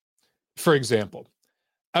 for example.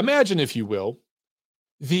 Imagine, if you will,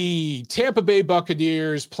 the Tampa Bay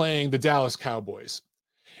Buccaneers playing the Dallas Cowboys.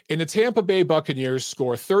 And the Tampa Bay Buccaneers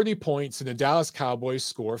score 30 points and the Dallas Cowboys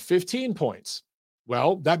score 15 points.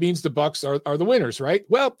 Well, that means the Bucs are the winners, right?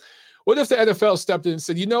 Well, what if the NFL stepped in and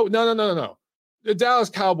said, no. The Dallas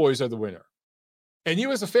Cowboys are the winner. And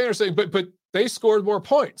you as a fan are saying, but they scored more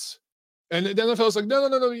points. And the NFL's like,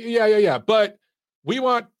 no, yeah. But we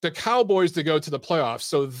want the Cowboys to go to the playoffs,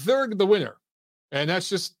 so they're the winner. And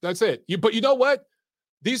that's it. But you know what?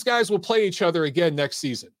 These guys will play each other again next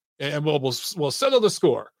season, and we'll settle the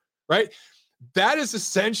score, right? That is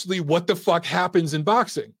essentially what the fuck happens in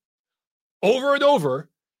boxing over and over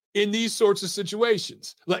in these sorts of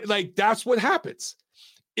situations. Like that's what happens.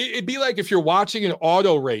 It'd be like if you're watching an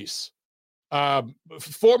auto race,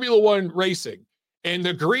 Formula One racing, and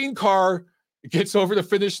the green car gets over the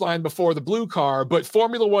finish line before the blue car, but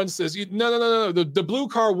Formula One says, no, the blue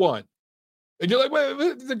car won. And you're like,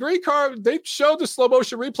 wait, the green car, they showed the slow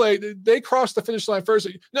motion replay. They crossed the finish line first.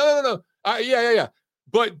 No. Yeah.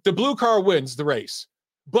 But the blue car wins the race.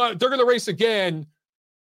 But they're going to race again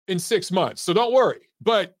in 6 months. So don't worry.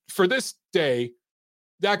 But for this day,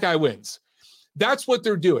 that guy wins. That's what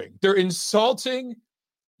they're doing. They're insulting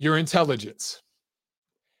your intelligence.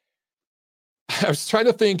 I was trying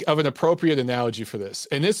to think of an appropriate analogy for this.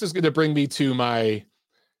 And this is going to bring me to my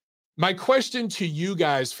question to you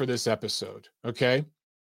guys for this episode. Okay.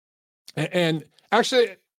 And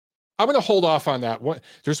actually, I'm going to hold off on that one.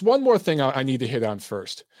 There's one more thing I need to hit on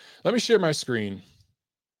first. Let me share my screen.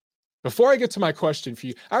 Before I get to my question for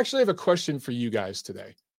you, I actually have a question for you guys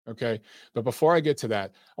today. Okay. But before I get to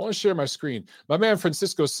that, I want to share my screen. My man,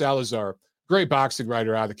 Francisco Salazar, great boxing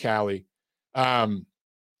writer out of Cali,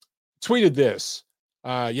 tweeted this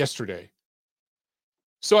yesterday.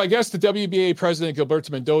 So I guess the WBA president, Gilberto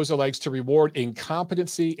Mendoza, likes to reward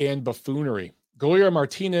incompetency and buffoonery. Gloria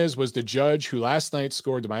Martinez was the judge who last night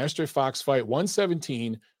scored the Maestre Fox fight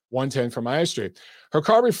 117-110 for Maestre. Her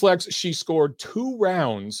card reflects she scored 2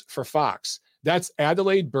 rounds for Fox. That's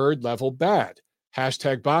Adelaide Bird level bad.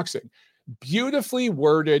 #boxing. Beautifully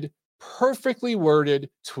worded, perfectly worded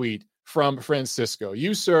tweet from Francisco.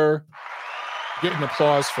 You, sir, get an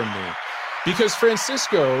applause from me. Because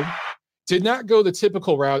Francisco did not go the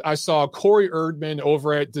typical route. I saw Corey Erdman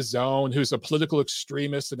over at DAZN, who's a political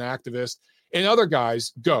extremist and activist, and other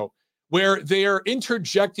guys go, where they are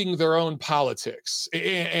interjecting their own politics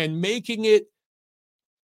and making it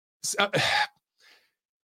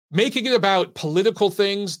about political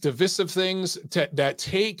things, divisive things that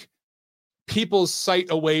take people's sight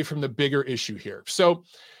away from the bigger issue here. So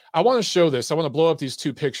I want to show this. I want to blow up these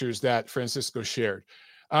 2 pictures that Francisco shared.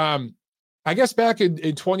 I guess back in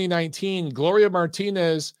 2019, Gloria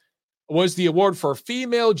Martinez was the award for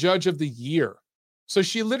Female Judge of the Year. So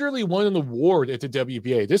she literally won an award at the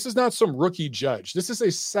WBA. This is not some rookie judge. This is a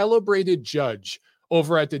celebrated judge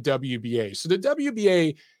over at the WBA. So the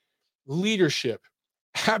WBA leadership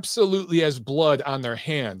absolutely has blood on their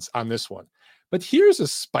hands on this one. But here's a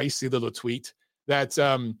spicy little tweet that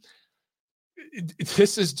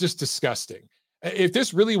this is just disgusting. If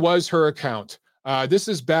this really was her account, this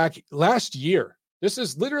is back last year. This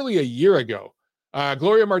is literally a year ago.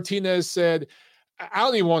 Gloria Martinez said, I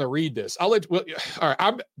don't even want to read this. All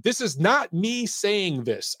right, this is not me saying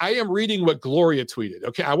this. I am reading what Gloria tweeted.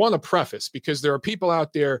 Okay, I want to preface because there are people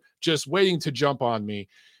out there just waiting to jump on me.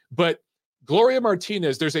 But Gloria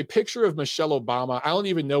Martinez, there's a picture of Michelle Obama. I don't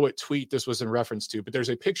even know what tweet this was in reference to, but there's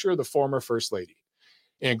a picture of the former First Lady.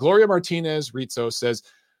 And Gloria Martinez, Rizzo, says,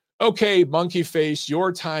 okay, monkey face,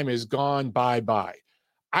 your time is gone, bye-bye.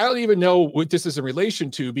 I don't even know what this is in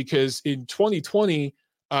relation to because in 2020,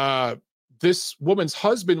 this woman's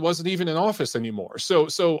husband wasn't even in office anymore. So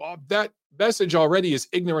that message already is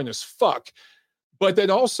ignorant as fuck. But then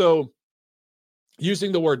also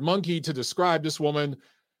using the word monkey to describe this woman,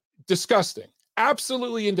 disgusting,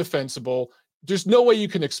 absolutely indefensible. There's no way you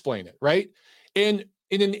can explain it, right? And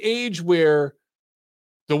in an age where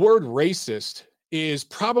the word racist is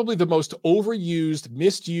probably the most overused,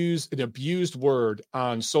 misused, and abused word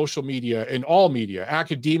on social media and all media,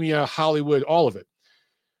 academia, Hollywood, all of it.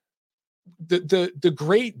 The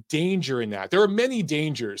great danger in that, there are many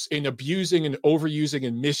dangers in abusing and overusing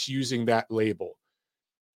and misusing that label.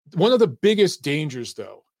 One of the biggest dangers,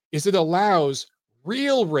 though, is it allows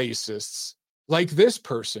real racists like this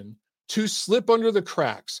person to slip under the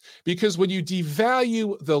cracks, because when you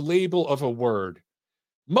devalue the label of a word,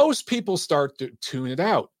 most people start to tune it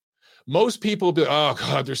out. Most people be, oh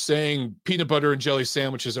God, they're saying peanut butter and jelly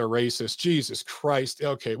sandwiches are racist. Jesus Christ.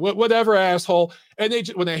 Okay, whatever, asshole. And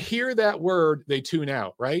when they hear that word, they tune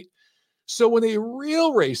out, right? So when a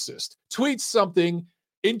real racist tweets something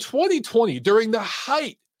in 2020 during the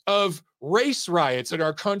height of race riots in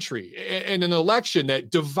our country and an election that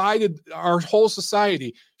divided our whole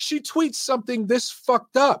society, she tweets something this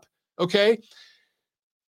fucked up, okay?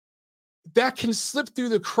 That can slip through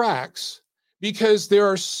the cracks because there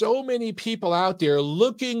are so many people out there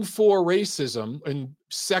looking for racism and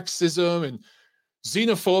sexism and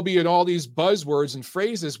xenophobia and all these buzzwords and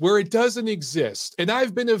phrases where it doesn't exist. And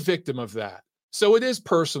I've been a victim of that. So it is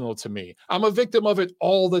personal to me. I'm a victim of it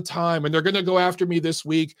all the time. And they're going to go after me this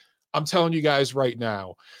week. I'm telling you guys right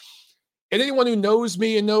now. And anyone who knows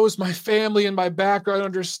me and knows my family and my background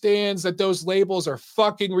understands that those labels are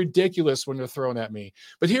fucking ridiculous when they're thrown at me.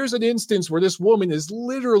 But here's an instance where this woman is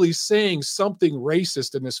literally saying something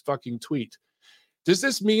racist in this fucking tweet. Does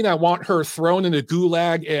this mean I want her thrown in a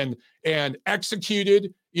gulag and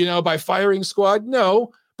executed, by firing squad?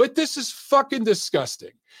 No, but this is fucking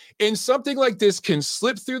disgusting. And something like this can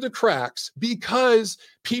slip through the cracks because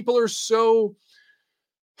people are so,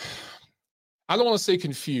 I don't want to say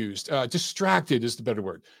confused, distracted is the better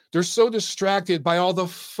word. They're so distracted by all the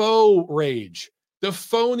faux rage, the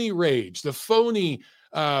phony rage, the phony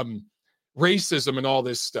racism and all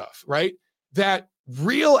this stuff, right? That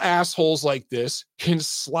real assholes like this can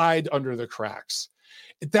slide under the cracks.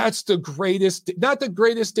 That's the greatest, not the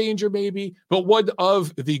greatest danger maybe, but one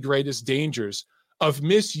of the greatest dangers of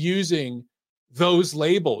misusing those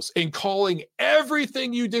labels and calling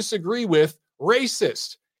everything you disagree with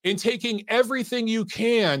racist and taking everything you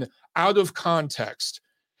can out of context.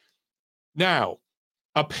 Now,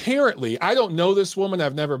 apparently, I don't know this woman.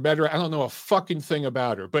 I've never met her. I don't know a fucking thing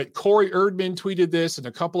about her. But Corey Erdman tweeted this and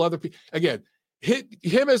a couple other people. Again,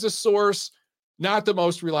 him as a source, not the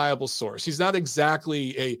most reliable source. He's not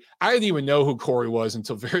exactly I didn't even know who Corey was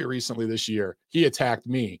until very recently this year. He attacked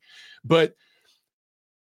me. But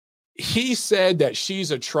he said that she's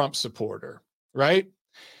a Trump supporter, right?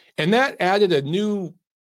 And that added a new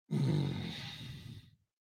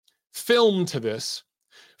film to this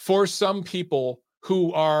for some people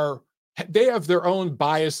who they have their own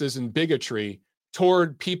biases and bigotry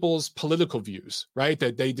toward people's political views, right?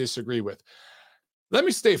 That they disagree with. Let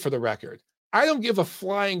me state for the record, I don't give a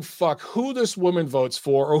flying fuck who this woman votes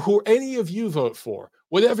for or who any of you vote for,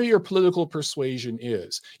 whatever your political persuasion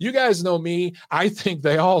is. You guys know me. I think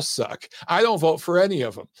they all suck. I don't vote for any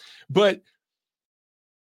of them. But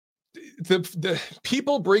the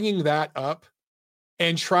people bringing that up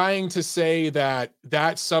and trying to say that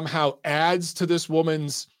somehow adds to this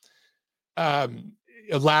woman's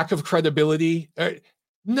lack of credibility.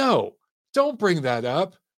 No, don't bring that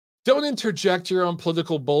up. Don't interject your own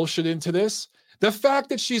political bullshit into this. The fact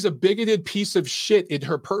that she's a bigoted piece of shit in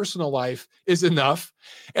her personal life is enough.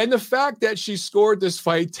 And the fact that she scored this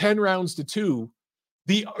fight 10 rounds to 2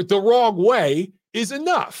 the wrong way is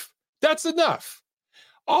enough. That's enough.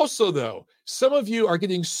 Also, though, some of you are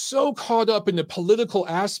getting so caught up in the political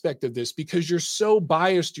aspect of this because you're so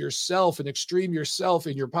biased yourself and extreme yourself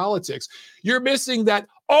in your politics. You're missing that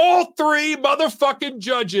all 3 motherfucking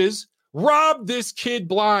judges robbed this kid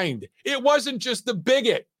blind. It wasn't just the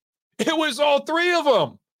bigot. It was all 3 of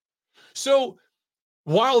them. So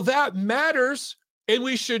while that matters and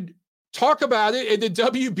we should talk about it and the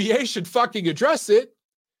WBA should fucking address it,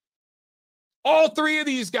 all 3 of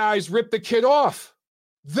these guys ripped the kid off.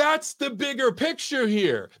 That's the bigger picture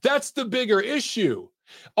here. That's the bigger issue.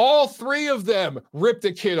 All 3 of them ripped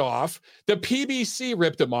the kid off. The PBC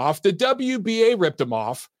ripped him off. The WBA ripped him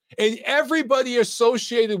off. And everybody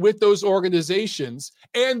associated with those organizations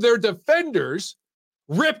and their defenders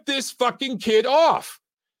ripped this fucking kid off.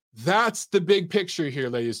 That's the big picture here,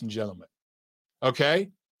 ladies and gentlemen. Okay?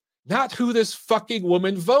 Not who this fucking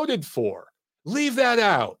woman voted for. Leave that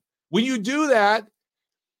out. When you do that,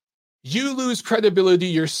 you lose credibility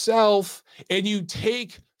yourself and you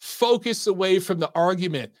take focus away from the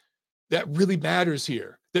argument that really matters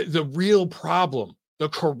here, the real problem, the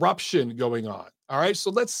corruption going on. All right,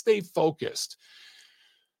 so let's stay focused.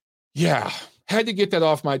 Yeah, had to get that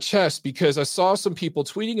off my chest because I saw some people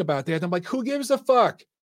tweeting about that. I'm like, who gives a fuck?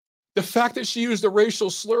 The fact that she used a racial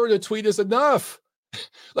slur in a tweet is enough.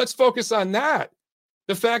 Let's focus on that.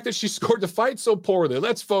 The fact that she scored the fight so poorly,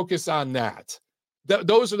 let's focus on that.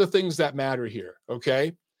 Those are the things that matter here,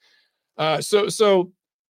 okay? So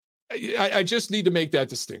I just need to make that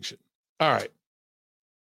distinction. All right.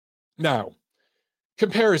 Now,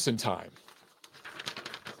 comparison time.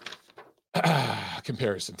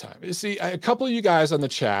 Comparison time. You see, a couple of you guys on the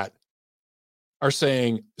chat are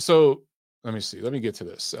saying, so let me see. Let me get to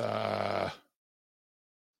this.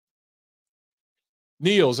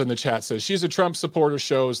 Niels in the chat says, she's a Trump supporter,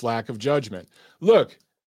 shows lack of judgment. Look,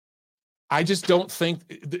 I just don't think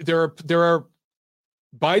there are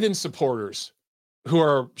Biden supporters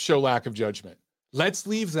who show lack of judgment. Let's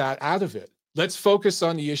leave that out of it. Let's focus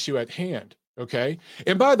on the issue at hand, okay?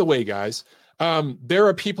 And by the way, guys, there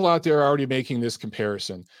are people out there already making this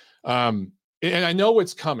comparison. And I know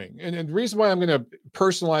it's coming. And the reason why I'm going to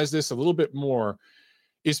personalize this a little bit more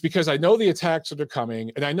is because I know the attacks that are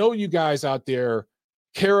coming. And I know you guys out there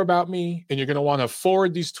care about me and you're going to want to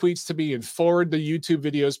forward these tweets to me and forward the YouTube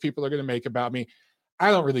videos people are going to make about me.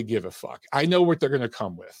 I don't really give a fuck. I know what they're going to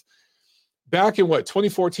come with. Back in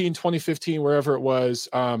 2014, 2015, wherever it was,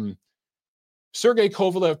 Sergey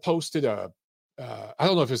Kovalev posted I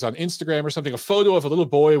don't know if it was on Instagram or something, a photo of a little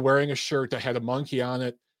boy wearing a shirt that had a monkey on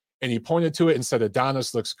it. And he pointed to it and said,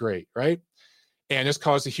 Adonis looks great, right? And this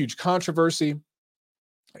caused a huge controversy.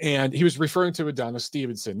 And he was referring to Adonis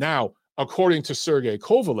Stevenson. Now, according to Sergey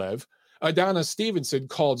Kovalev, Adonis Stevenson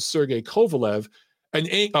called Sergey Kovalev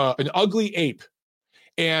an ugly ape.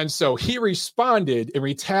 And so he responded and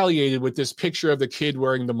retaliated with this picture of the kid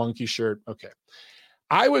wearing the monkey shirt. Okay.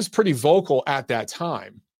 I was pretty vocal at that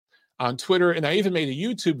time on Twitter, and I even made a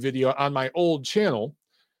YouTube video on my old channel.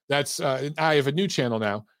 I have a new channel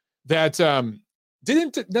now that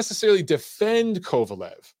didn't necessarily defend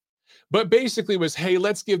Kovalev, but basically was, hey,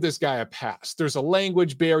 let's give this guy a pass. There's a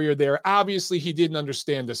language barrier there. Obviously, he didn't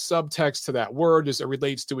understand the subtext to that word as it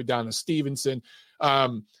relates to Adonis Stevenson.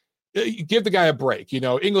 Give the guy a break.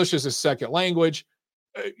 English is a second language.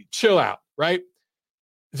 Chill out, right?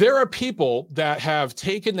 There are people that have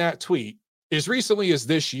taken that tweet as recently as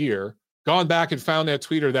this year, gone back and found that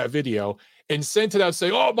tweet or that video and sent it out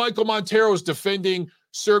saying, oh, Michael Montero's defending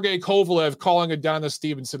Sergey Kovalev calling Adonis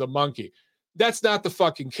Stevenson a monkey. That's not the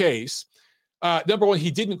fucking case. Number one,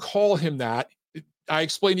 he didn't call him that. I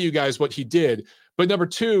explained to you guys what he did. But number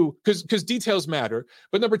two, because details matter.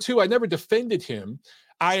 But number two, I never defended him.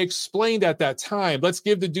 I explained at that time, let's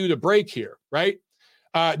give the dude a break here, right?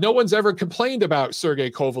 No one's ever complained about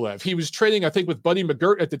Sergey Kovalev. He was training, I think, with Buddy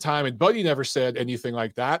McGirt at the time, and Buddy never said anything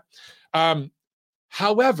like that.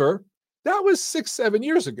 However, that was 6-7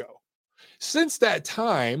 years ago. Since that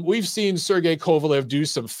time, we've seen Sergey Kovalev do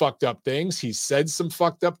some fucked up things. He said some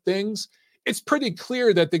fucked up things. It's pretty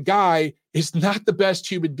clear that the guy is not the best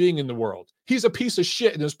human being in the world. He's a piece of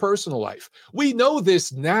shit in his personal life. We know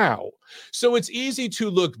this now. So it's easy to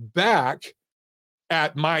look back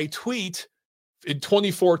at my tweet in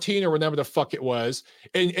 2014 or whenever the fuck it was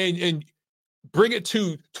and bring it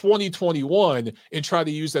to 2021 and try to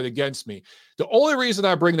use that against me. The only reason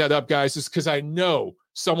I bring that up, guys, is because I know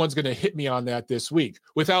someone's going to hit me on that this week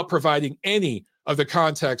without providing any of the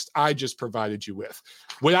context I just provided you with.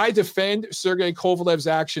 Would I defend Sergey Kovalev's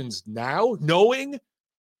actions now, knowing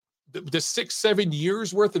the 6-7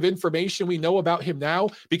 years worth of information we know about him now?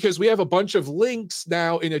 Because we have a bunch of links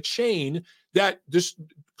now in a chain that just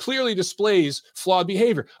clearly displays flawed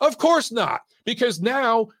behavior. Of course not, because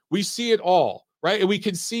now we see it all, right? And we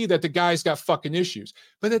can see that the guy's got fucking issues.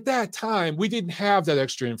 But at that time, we didn't have that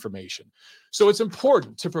extra information. So it's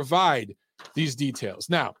important to provide these details.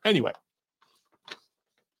 Now, anyway,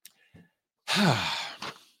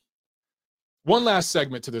 one last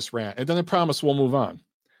segment to this rant, and then I promise we'll move on.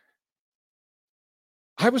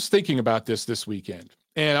 I was thinking about this weekend,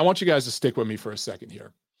 and I want you guys to stick with me for a second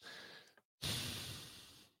here.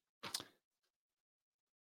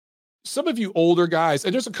 Some of you older guys,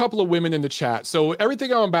 and there's a couple of women in the chat, so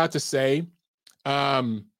everything I'm about to say,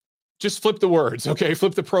 just flip the words, okay?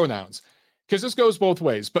 Flip the pronouns, because this goes both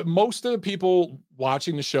ways. But most of the people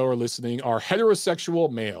watching the show or listening are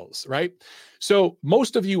heterosexual males, right? So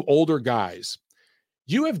most of you older guys,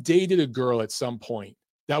 you have dated a girl at some point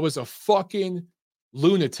that was a fucking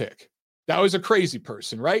lunatic. That was a crazy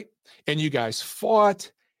person, right? And you guys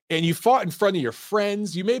fought, and you fought in front of your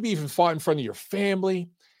friends. You maybe even fought in front of your family.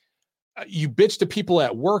 You bitched to people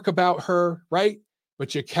at work about her, right?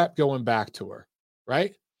 But you kept going back to her,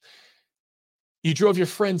 right? You drove your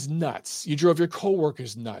friends nuts. You drove your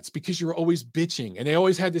coworkers nuts because you were always bitching, and they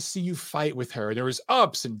always had to see you fight with her. There was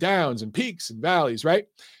ups and downs and peaks and valleys, right?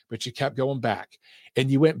 But you kept going back,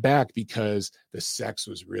 and you went back because the sex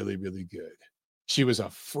was really, really good. She was a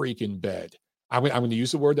freaking bed. I'm going to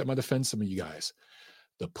use a word that might offend some of you guys.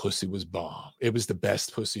 The pussy was bomb. It was the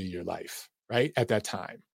best pussy of your life, right? At that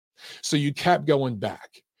time. So you kept going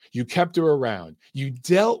back. You kept her around. You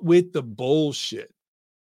dealt with the bullshit,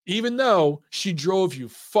 even though she drove you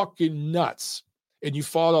fucking nuts, and you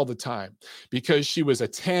fought all the time because she was a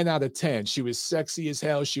 10 out of 10. She was sexy as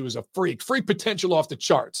hell. She was a freak potential off the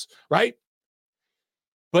charts, right?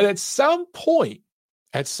 But at some point,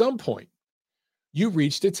 you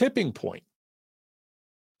reached a tipping point.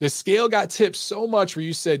 The scale got tipped so much where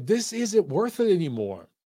you said, this isn't worth it anymore.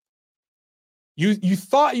 You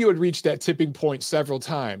thought you had reached that tipping point several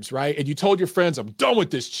times, right? And you told your friends, I'm done with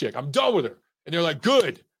this chick. I'm done with her. And they're like,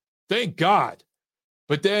 good. Thank God.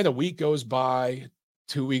 But then a week goes by,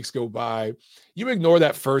 2 weeks go by. You ignore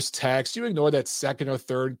that first text. You ignore that second or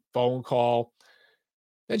third phone call.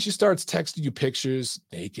 Then she starts texting you pictures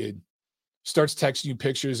naked, starts texting you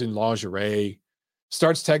pictures in lingerie,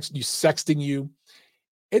 starts sexting you.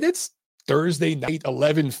 And it's Thursday night,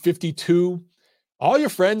 11:52. All your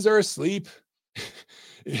friends are asleep.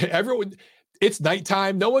 Everyone, it's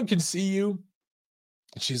nighttime. No one can see you.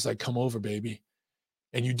 And she's like, come over, baby.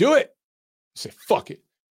 And you do it. You say, fuck it.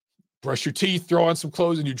 Brush your teeth, throw on some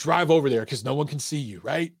clothes, and you drive over there because no one can see you,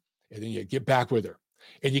 right? And then you get back with her.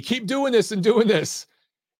 And you keep doing this and doing this.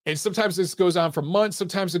 And sometimes this goes on for months.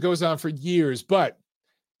 Sometimes it goes on for years. But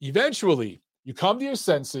eventually, you come to your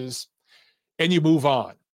senses and you move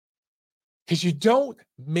on. Because you don't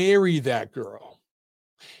marry that girl.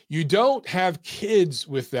 You don't have kids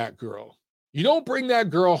with that girl. You don't bring that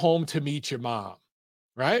girl home to meet your mom,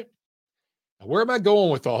 right? Now, where am I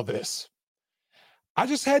going with all this? I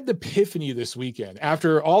just had the epiphany this weekend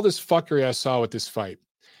after all this fuckery I saw with this fight.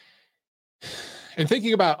 And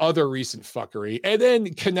thinking about other recent fuckery. And then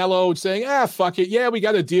Canelo saying, fuck it. Yeah, we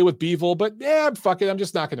got to deal with Bivol, but fuck it. I'm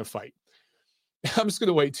just not going to fight. I'm just going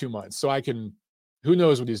to wait 2 months so I can, who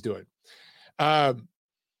knows what he's doing. I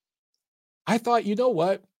thought, you know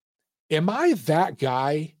what? Am I that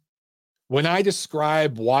guy when I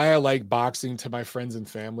describe why I like boxing to my friends and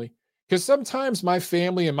family? Because sometimes my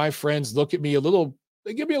family and my friends look at me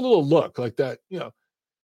they give me a little look like that,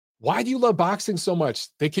 why do you love boxing so much?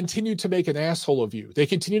 They continue to make an asshole of you. They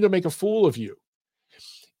continue to make a fool of you.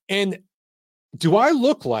 And do I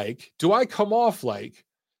come off like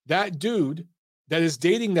that dude that is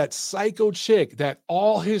dating that psycho chick that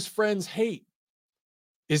all his friends hate?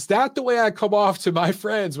 Is that the way I come off to my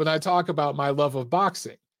friends when I talk about my love of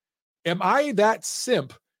boxing? Am I that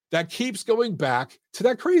simp that keeps going back to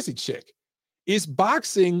that crazy chick? Is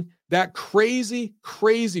boxing that crazy,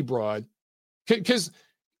 crazy broad? Because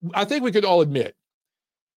I think we could all admit,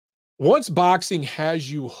 once boxing has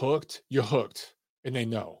you hooked, you're hooked, and they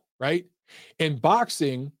know, right? And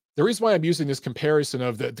boxing, the reason why I'm using this comparison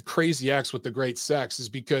of the crazy X with the great sex is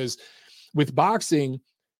because with boxing,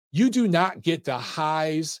 you do not get the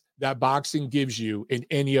highs that boxing gives you in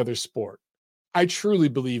any other sport. I truly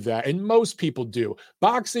believe that, and most people do.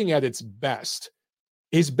 Boxing at its best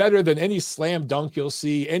is better than any slam dunk you'll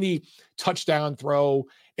see, any touchdown throw,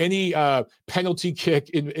 any penalty kick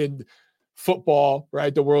in football,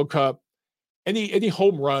 right? The World Cup, any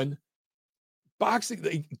home run.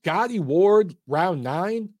 Boxing, Gotti Ward, round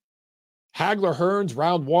 9, Hagler Hearns,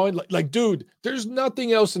 round 1. Like, dude, there's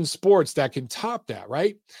nothing else in sports that can top that,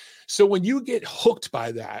 right? So when you get hooked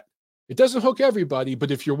by that, it doesn't hook everybody,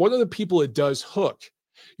 but if you're one of the people it does hook,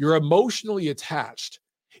 you're emotionally attached.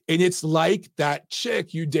 And it's like that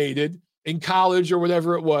chick you dated in college or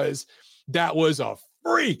whatever it was that was a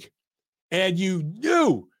freak. And you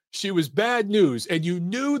knew she was bad news. And you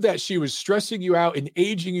knew that she was stressing you out and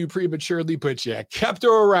aging you prematurely, but you kept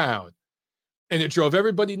her around. And it drove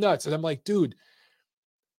everybody nuts. And I'm like, dude,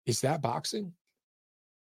 is that boxing?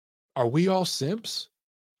 Are we all simps?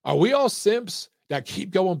 Are we all simps that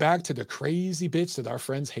keep going back to the crazy bitch that our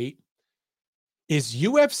friends hate? Is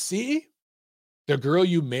UFC the girl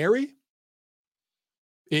you marry?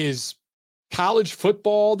 Is college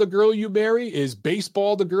football the girl you marry? Is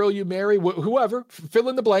baseball the girl you marry? Whoever, fill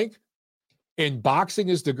in the blank. And boxing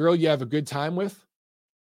is the girl you have a good time with?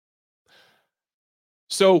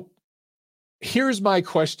 So here's my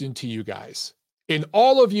question to you guys. And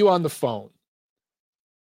all of you on the phone,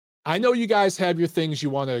 I know you guys have your things you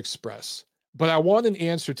want to express, but I want an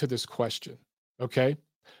answer to this question, okay?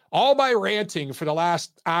 All my ranting for the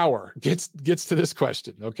last hour gets to this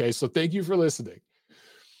question, okay? So thank you for listening.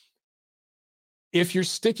 If you're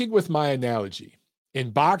sticking with my analogy,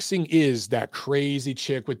 and boxing is that crazy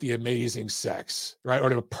chick with the amazing sex, right? Or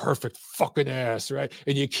the perfect fucking ass, right?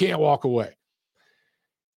 And you can't walk away.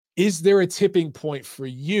 Is there a tipping point for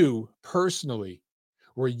you personally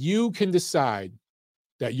where you can decide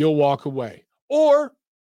that you'll walk away? Or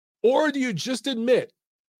do you just admit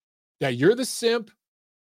that you're the simp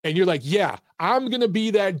and you're like, yeah, I'm going to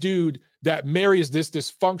be that dude that marries this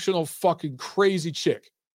dysfunctional fucking crazy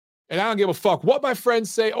chick. And I don't give a fuck what my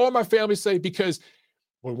friends say or my family say, because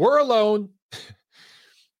when we're alone,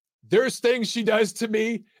 there's things she does to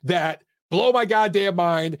me that blow my goddamn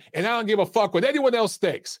mind, and I don't give a fuck what anyone else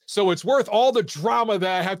thinks. So it's worth all the drama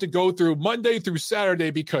that I have to go through Monday through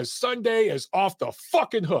Saturday because Sunday is off the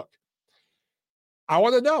fucking hook. I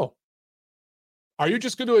want to know, are you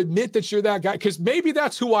just going to admit that you're that guy? Because maybe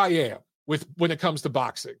that's who I am when it comes to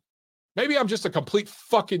boxing. Maybe I'm just a complete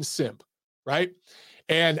fucking simp, right?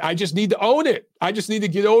 And I just need to own it. I just need to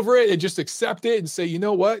get over it and just accept it and say, you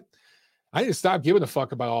know what? I need to stop giving a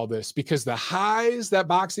fuck about all this, because the highs that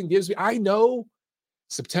boxing gives me, I know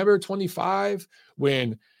September 25,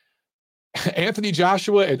 when Anthony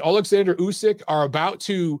Joshua and Alexander Usyk are about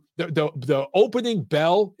to, the opening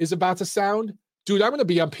bell is about to sound. Dude, I'm going to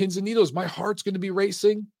be on pins and needles. My heart's going to be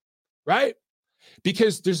racing, right?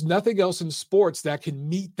 Because there's nothing else in sports that can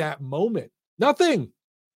meet that moment. Nothing.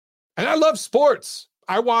 And I love sports.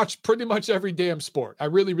 I watch pretty much every damn sport. I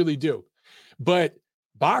really, really do. But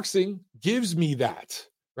boxing gives me that,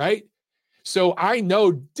 right? So I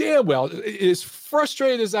know damn well, as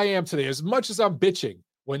frustrated as I am today, as much as I'm bitching,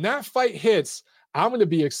 when that fight hits, I'm going to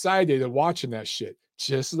be excited and watching that shit,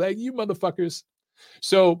 just like you motherfuckers.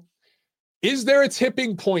 So is there a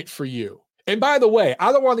tipping point for you? And by the way,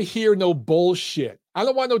 I don't want to hear no bullshit. I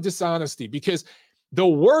don't want no dishonesty, because the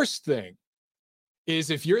worst thing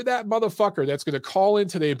is if you're that motherfucker that's going to call in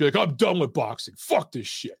today and be like, I'm done with boxing. Fuck this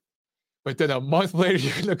shit. But then a month later,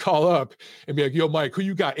 you're going to call up and be like, yo, Mike, who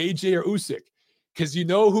you got, AJ or Usyk? Because you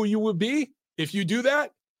know who you would be if you do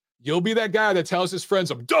that? You'll be that guy that tells his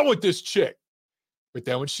friends, I'm done with this chick. But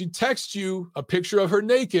then when she texts you a picture of her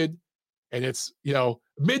naked and it's,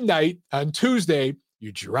 midnight on Tuesday,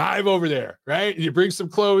 you drive over there, right? And you bring some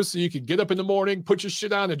clothes so you can get up in the morning, put your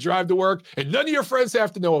shit on and drive to work, and none of your friends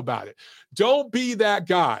have to know about it. Don't be that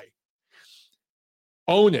guy.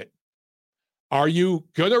 Own it. Are you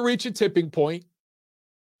going to reach a tipping point,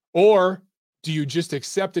 or do you just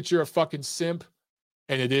accept that you're a fucking simp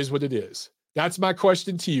and it is what it is? That's my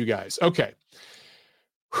question to you guys. Okay.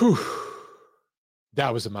 Whew.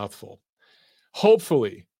 That was a mouthful.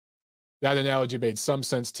 Hopefully that analogy made some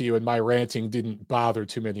sense to you and my ranting didn't bother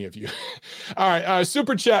too many of you. All right.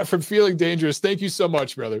 Super chat from Feeling Dangerous. Thank you so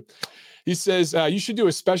much, brother. He says, you should do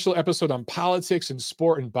a special episode on politics and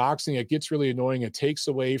sport and boxing. It gets really annoying. It takes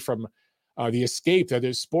away from the escape that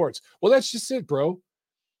is sports. Well, that's just it, bro.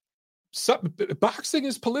 Boxing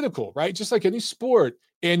is political, right? Just like any sport.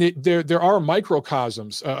 And there are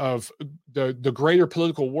microcosms of the greater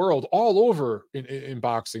political world all over in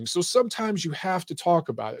boxing. So sometimes you have to talk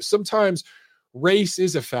about it. Sometimes race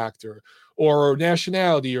is a factor, or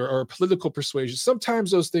nationality, or political persuasion.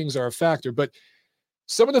 Sometimes those things are a factor. But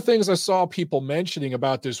some of the things I saw people mentioning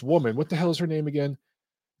about this woman, what the hell is her name again?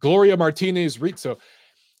 Gloria Martinez Rizzo,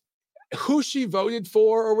 who she voted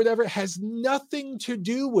for or whatever, has nothing to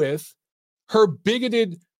do with her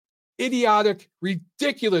bigoted, idiotic,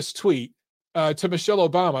 ridiculous tweet to Michelle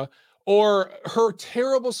Obama or her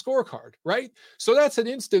terrible scorecard, right? So that's an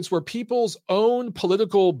instance where people's own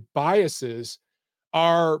political biases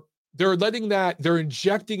they're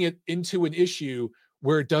injecting it into an issue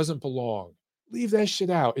where it doesn't belong. Leave that shit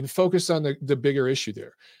out and focus on the bigger issue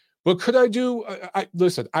there. But could I do,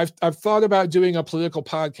 listen, I've thought about doing a political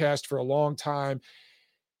podcast for a long time.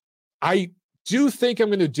 I do think I'm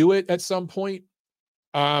going to do it at some point.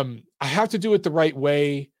 I have to do it the right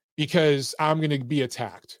way because I'm going to be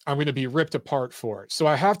attacked. I'm going to be ripped apart for it. So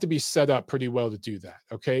I have to be set up pretty well to do that.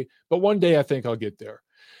 Okay. But one day I think I'll get there.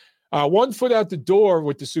 1 foot out the door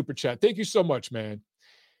with the super chat. Thank you so much, man.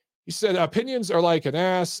 He said, opinions are like an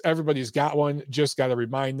ass. Everybody's got one. Just got to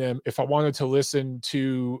remind them. If I wanted to listen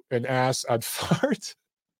to an ass, I'd fart.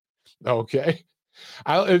 Okay.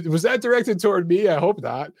 Was that directed toward me? I hope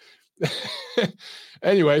not.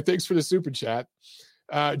 Anyway, thanks for the super chat.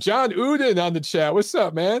 John Uden on the chat. What's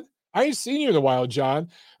up, man? I ain't seen you in a while, John.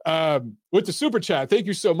 With the super chat. Thank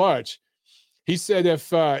you so much. He said,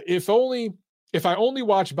 if I only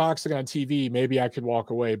watch boxing on TV, maybe I could walk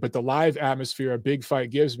away. But the live atmosphere a big fight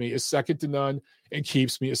gives me is second to none and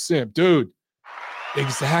keeps me a simp. Dude,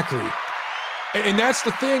 exactly. And that's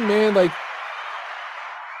the thing, man. Like,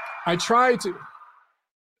 I try to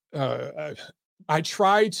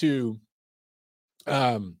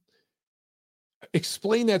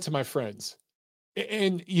explain that to my friends.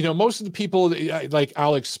 And, most of the people,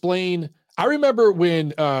 I'll explain. I remember when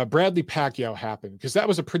Bradley Pacquiao happened, because that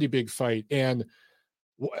was a pretty big fight. And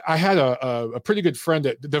I had a pretty good friend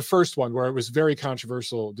at the first one where it was a very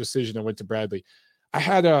controversial decision. I went to Bradley. I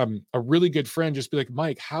had a really good friend just be like,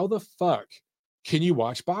 Mike, how the fuck can you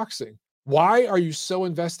watch boxing? Why are you so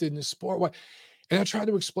invested in this sport? Why? And I tried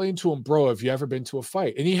to explain to him, bro, have you ever been to a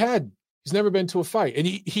fight? And he's never been to a fight. And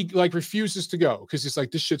he refuses to go because he's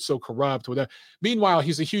like, this shit's so corrupt. Whatever. Meanwhile,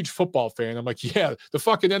 he's a huge football fan. I'm like, yeah, the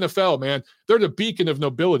fucking NFL, man. They're the beacon of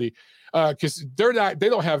nobility because they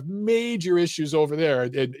don't have major issues over there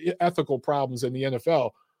and ethical problems in the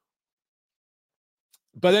NFL.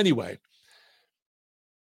 But anyway,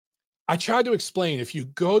 I tried to explain, if you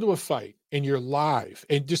go to a fight and you're live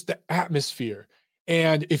and just the atmosphere,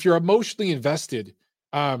 and if you're emotionally invested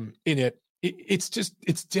in it, it's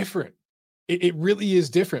different. It really is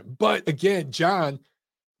different. But again, John,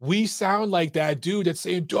 we sound like that dude that's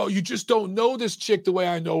saying, oh, you just don't know this chick the way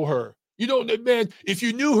I know her. You don't, man, if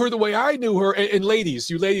you knew her the way I knew her, and ladies,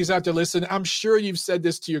 you ladies out there listen, I'm sure you've said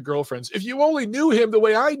this to your girlfriends. If you only knew him the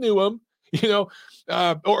way I knew him,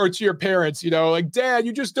 or to your parents, like, Dad,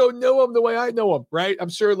 you just don't know him the way I know him, right? I'm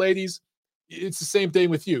sure, ladies, it's the same thing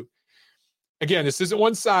with you. Again, this isn't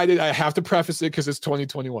one-sided. I have to preface it because it's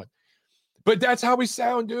 2021. But that's how we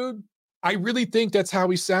sound, dude. I really think that's how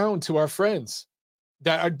we sound to our friends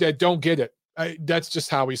that don't get it. That's just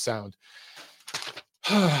how we sound.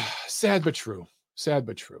 Sad but true. Sad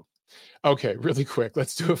but true. Okay, really quick.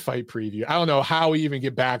 Let's do a fight preview. I don't know how we even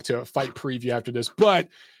get back to a fight preview after this, but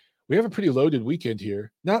we have a pretty loaded weekend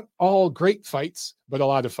here. Not all great fights, but a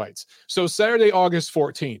lot of fights. So Saturday, August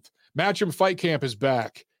 14th, Matchroom Fight Camp is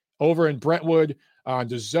back over in Brentwood on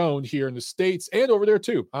the Zone here in the States and over there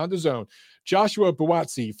too on the Zone. Joshua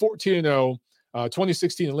Buatsi, 14-0,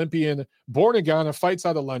 2016 Olympian, born in Ghana, fights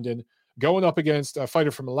out of London, going up against a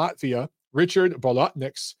fighter from Latvia, Richard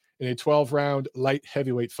Bolotniks, in a 12-round light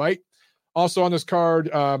heavyweight fight. Also on this card,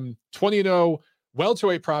 20-0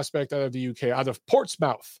 welterweight prospect out of the UK, out of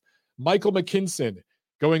Portsmouth, Michael McKinson,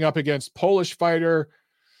 going up against Polish fighter.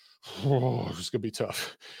 Oh, this is going to be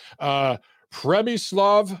tough.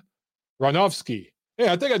 Przemysław Ranowski.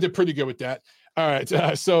 Yeah, I think I did pretty good with that. All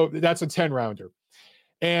right, so that's a 10-rounder.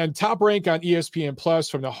 And Top Rank on ESPN Plus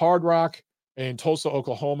from the Hard Rock in Tulsa,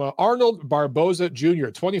 Oklahoma, Arnold Barboza Jr.,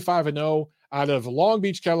 25-0 out of Long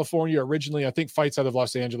Beach, California, originally, I think fights out of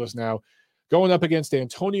Los Angeles now, going up against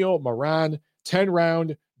Antonio Moran,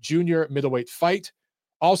 10-round junior middleweight fight.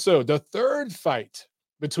 Also, the third fight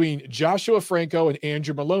between Joshua Franco and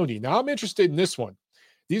Andrew Maloney. Now, I'm interested in this one.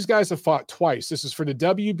 These guys have fought twice. This is for the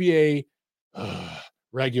WBA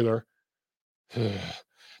regular.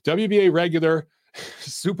 WBA regular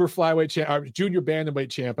super flyweight champ, junior bantamweight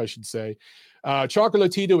champ, I should say.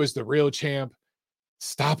 Chocolatito is the real champ.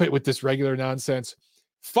 Stop it with this regular nonsense.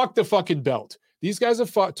 Fuck the fucking belt. These guys have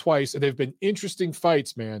fought twice, and they've been interesting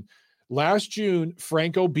fights, man. Last June,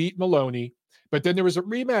 Franco beat Maloney, but then there was a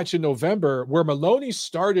rematch in November where Maloney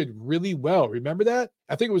started really well. Remember that?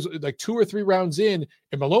 I think it was like 2 or 3 rounds in,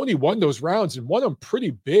 and Maloney won those rounds and won them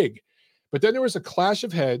pretty big. But then there was a clash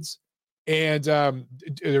of heads, and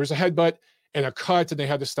there was a headbutt and a cut, and they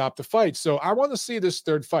had to stop the fight. So I want to see this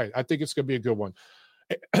third fight. I think it's going to be a good one.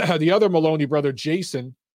 The other Maloney brother,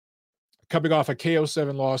 Jason, coming off a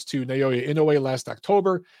KO7 loss to Naoya Inoue last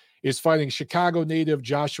October, is fighting Chicago native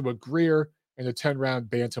Joshua Greer in a 10-round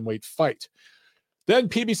bantamweight fight. Then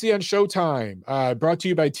PBC on Showtime, brought to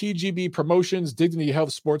you by TGB Promotions, Dignity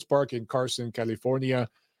Health Sports Park in Carson, California,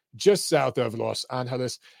 just south of Los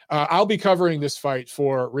Angeles. I'll be covering this fight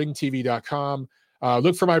for ringtv.com.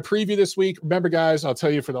 Look for my preview this week. Remember, guys, I'll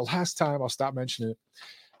tell you for the last time, I'll stop mentioning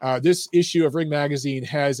it. This issue of Ring Magazine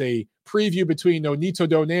has a preview between Nonito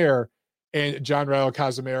Donaire and John Raul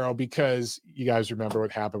Casimero, because you guys remember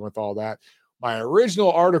what happened with all that. My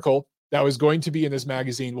original article that was going to be in this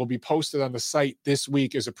magazine will be posted on the site this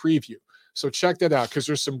week as a preview. So check that out, because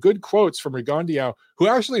there's some good quotes from Rigondeaux, who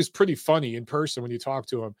actually is pretty funny in person when you talk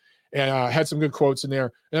to him, and had some good quotes in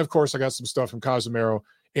there. And, of course, I got some stuff from Casimero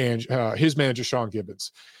and his manager, Sean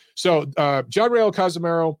Gibbons. So John Raul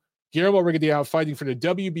Casimero, Guillermo Rigondeaux fighting for the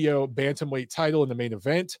WBO bantamweight title in the main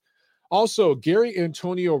event. Also, Gary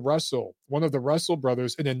Antonio Russell, one of the Russell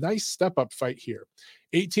brothers, in a nice step-up fight here.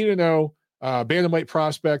 18-0, bantamweight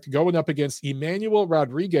prospect going up against Emmanuel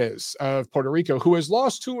Rodriguez of Puerto Rico, who has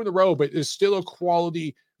lost 2 in a row, but is still a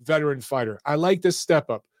quality veteran fighter. I like this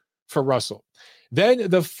step-up for Russell. Then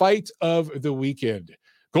the fight of the weekend.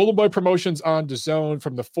 Golden Boy Promotions on DAZN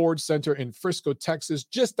from the Ford Center in Frisco, Texas,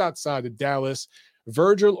 just outside of Dallas.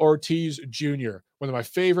 Virgil Ortiz Jr., one of my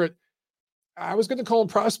favorite. I was going to call him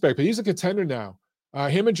prospect, but he's a contender now.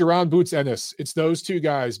 Him and Jerron Boots Ennis. It's those two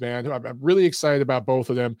guys, man. I'm really excited about both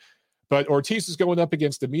of them. But Ortiz is going up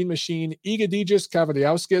against the Mean Machine, Egidijus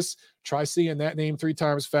Kavaliauskas. Try seeing that name 3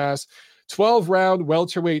 times fast. 12-round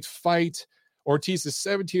welterweight fight. Ortiz is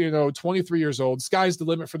 17-0, 23 years old. Sky's the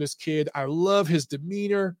limit for this kid. I love his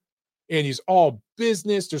demeanor, and he's all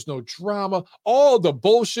business. There's no drama. All the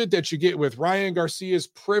bullshit that you get with Ryan Garcia's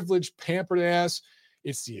privileged, pampered ass,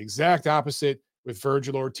 it's the exact opposite with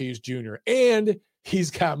Virgil Ortiz Jr., and he's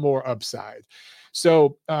got more upside.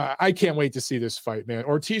 So I can't wait to see this fight, man.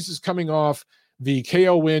 Ortiz is coming off the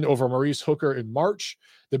KO win over Maurice Hooker in March.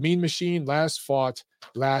 The Mean Machine last fought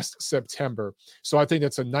last September. So I think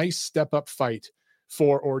that's a nice step-up fight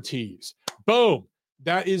for Ortiz. Boom.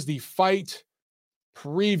 That is the fight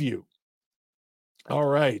preview. All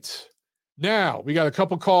right. Now, we got a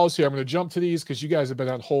couple calls here. I'm going to jump to these because you guys have been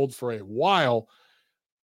on hold for a while.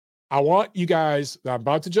 I want you guys, I'm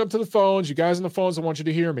about to jump to the phones. You guys on the phones, I want you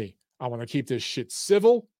to hear me. I want to keep this shit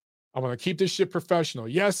civil. I want to keep this shit professional.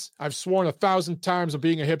 Yes, I've sworn 1,000 times of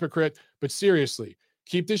being a hypocrite, but seriously,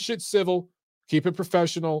 keep this shit civil. Keep it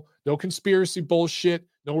professional. No conspiracy bullshit.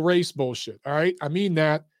 No race bullshit. All right? I mean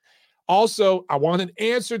that. Also, I want an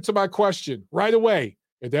answer to my question right away.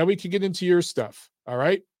 and then we can get into your stuff. All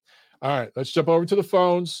right. All right. Let's jump over to the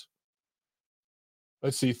phones.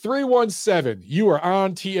 Let's see. 317. You are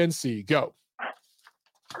on TNC. Go.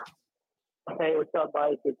 Hey, what's up,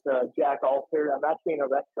 Mike? It's Jack Alter. I'm actually in a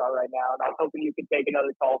restaurant right now, and I was hoping you could take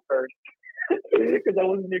another call first because I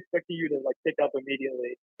wasn't expecting you to pick up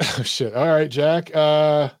immediately. Oh, shit. All right, Jack.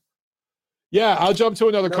 Yeah, I'll jump to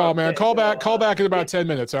another call, man. Call back in about 10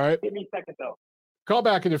 minutes. All right. Give me a second though. Call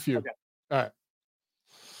back in a few. Okay. All right.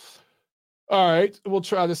 All right. We'll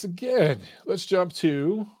try this again. Let's jump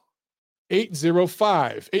to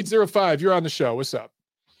 805. 805. You're on the show. What's up?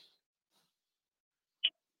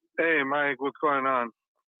 Hey, Mike, what's going on?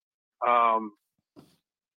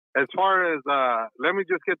 As far as, let me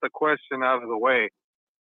just get the question out of the way.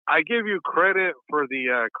 I give you credit for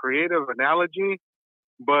the creative analogy,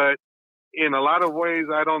 but in a lot of ways,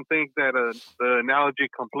 I don't think that the analogy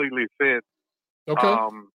completely fits. Okay.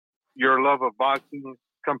 Your love of boxing,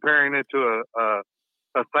 comparing it to a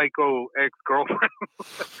psycho ex-girlfriend.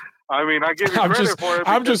 I mean, I give you credit for it.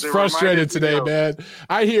 I'm just frustrated today, man.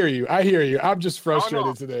 I hear you. I'm just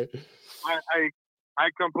frustrated today. I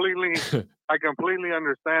completely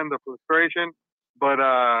understand the frustration, but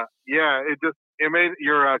yeah, it made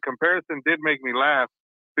your comparison did make me laugh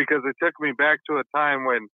because it took me back to a time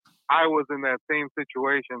when I was in that same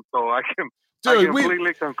situation. So I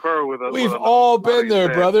completely concur with it. We've all been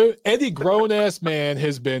there, brother. Any grown ass man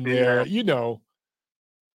has been there, you know.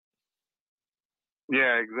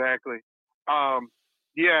 Yeah, exactly.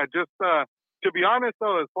 Yeah, just to be honest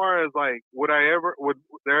though, as far as would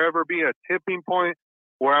there ever be a tipping point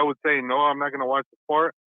where I would say no, I'm not going to watch the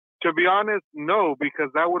sport? To be honest, no, because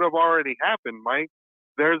that would have already happened, Mike.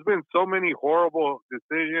 There's been so many horrible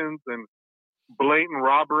decisions and blatant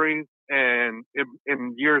robberies and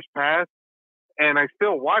in years past, and I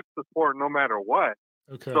still watch the sport no matter what.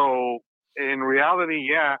 Okay. So in reality,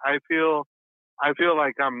 yeah, I feel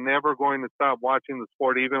like I'm never going to stop watching the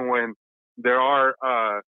sport, even when there are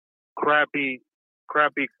crappy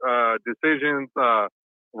decisions,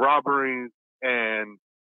 robberies, and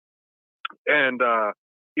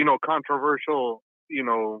controversial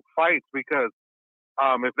fights. Because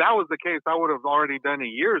if that was the case, I would have already done it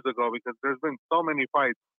years ago. Because there's been so many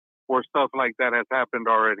fights where stuff like that has happened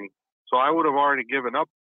already. So I would have already given up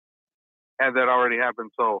had that already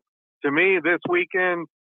happened. So to me, this weekend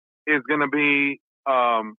is going to be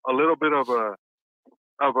a little bit of a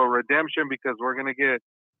redemption because we're going to get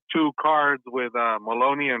two cards with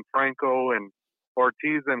Maloney and Franco and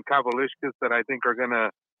Ortiz and Kavalishkas that I think are going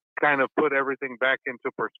to kind of put everything back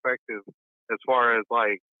into perspective as far as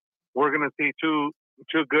we're going to see two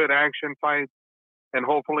good action fights, and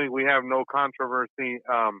hopefully we have no controversy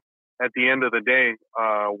at the end of the day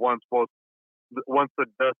once the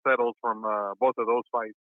dust settles from both of those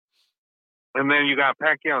fights. And then you got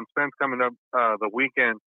Pacquiao and Spence coming up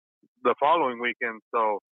the following weekend.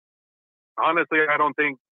 So honestly, I don't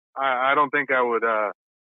think I would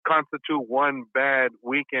constitute one bad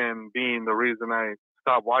weekend being the reason I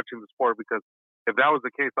stopped watching the sport, because if that was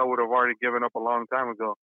the case, I would have already given up a long time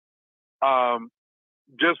ago.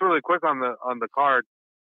 Just really quick on the card,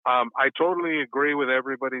 I totally agree with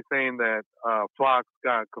everybody saying that Fox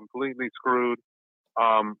got completely screwed.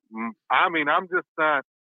 I mean, I'm just not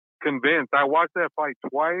convinced. I watched that fight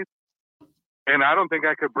twice, and I don't think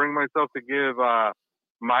I could bring myself to give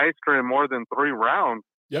Maestre more than 3 rounds.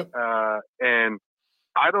 Yep. And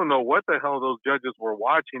I don't know what the hell those judges were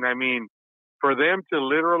watching. I mean, for them to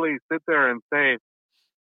literally sit there and say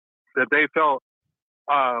that they felt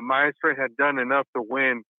Maestre had done enough to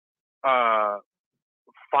win 5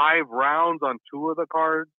 rounds on 2 of the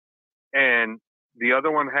cards, and the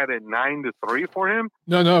other one had it 9-3 for him.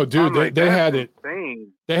 No, dude, they had it.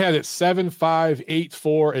 Insane. They had it 7-5,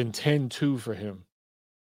 8-4, and 10-2 for him.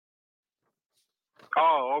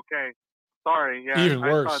 Oh, okay. Sorry. Yeah, even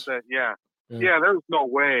worse. I thought that. Yeah. There's no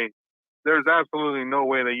way. There's absolutely no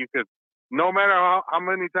way that you could. No matter how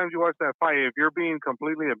many times you watch that fight, if you're being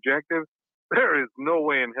completely objective, there is no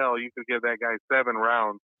way in hell you could give that guy 7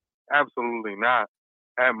 rounds. Absolutely not.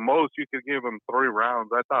 At most, you could give him 3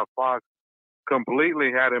 rounds. I thought Fox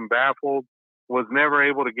completely had him baffled, was never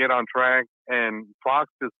able to get on track, and Fox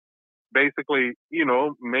just basically,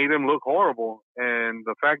 made him look horrible. And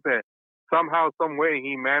the fact that somehow, some way,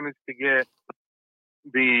 he managed to get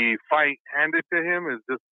the fight handed to him is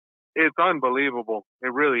just, it's unbelievable.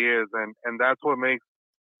 It really is. And that's what makes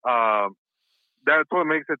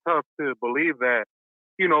it tough to believe that,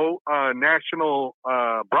 national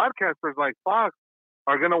broadcasters like Fox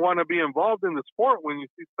are going to want to be involved in the sport when you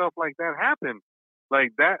see stuff like that happen.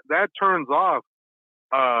 Like that turns off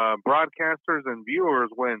broadcasters and viewers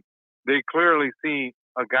when they clearly see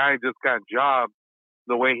a guy just got jobbed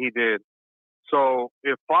the way he did. So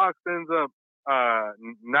if Fox ends up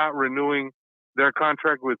not renewing their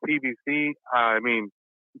contract with PBC, I mean,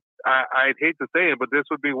 I'd hate to say it, but this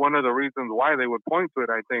would be one of the reasons why they would point to it.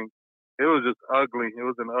 I think it was just ugly. It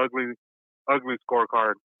was an ugly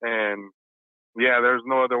scorecard, and yeah, there's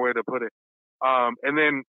no other way to put it. And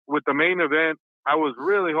then with the main event, I was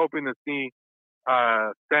really hoping to see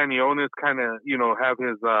Stanionis kind of, have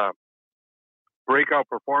his breakout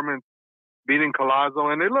performance, beating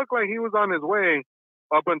Collazo, and it looked like he was on his way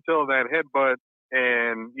up until that headbutt,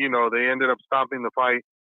 and they ended up stopping the fight.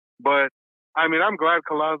 But I mean, I'm glad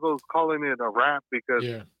Collazo's calling it a wrap, because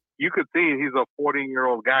you could see he's a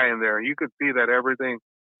 14-year-old guy in there. You could see that everything,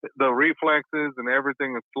 the reflexes and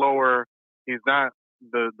everything is slower. He's not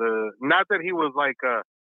not that he was like a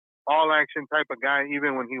all action type of guy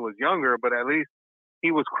even when he was younger, but at least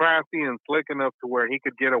he was crafty and slick enough to where he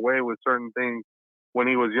could get away with certain things when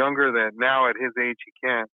he was younger that now at his age he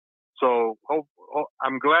can't. So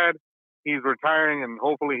I'm glad he's retiring, and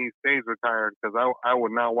hopefully he stays retired, because I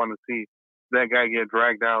would not want to see that guy get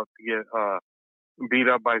dragged out to get beat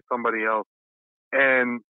up by somebody else.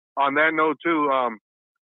 And on that note too,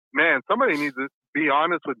 man, somebody needs to be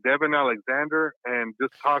honest with Devin Alexander and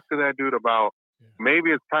just talk to that dude about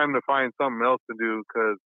maybe it's time to find something else to do.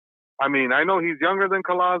 Because I mean, I know he's younger than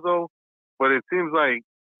Collazo, but it seems like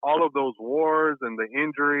all of those wars and the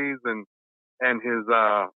injuries and his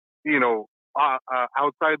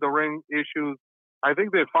outside the ring issues, I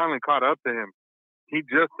think they finally caught up to him. He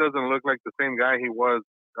just doesn't look like the same guy he was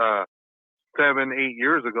 7-8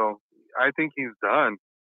 years ago. I think he's done,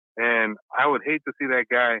 and I would hate to see that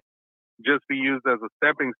guy just be used as a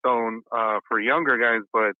stepping stone for younger guys.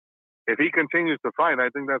 But if he continues to fight, I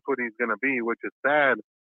think that's what he's going to be, which is sad.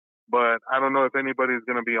 But I don't know if anybody's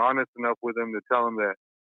going to be honest enough with him to tell him that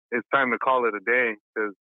it's time to call it a day,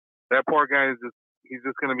 because that poor guy he's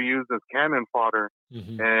just going to be used as cannon fodder.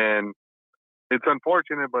 Mm-hmm. And it's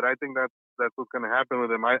unfortunate, but I think that's what's going to happen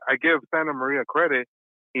with him. I give Santa Maria credit.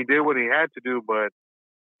 He did what he had to do, but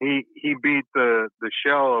he beat the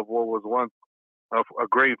shell of what was once a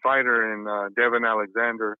great fighter in Devin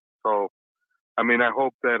Alexander. So, I mean, I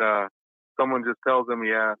hope that someone just tells him,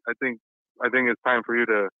 I think it's time for you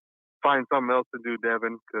to find something else to do,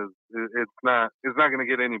 Devin, because it's not going to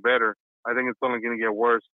get any better. I think it's only going to get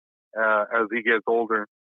worse as he gets older.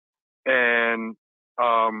 And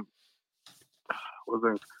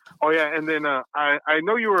and then I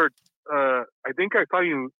know you were. I think I saw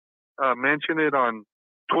you mention it on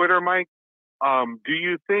Twitter, Mike. Do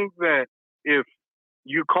you think that if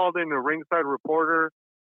you called in a ringside reporter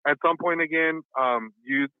at some point again,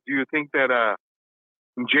 do you think that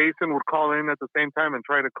Jason would call in at the same time and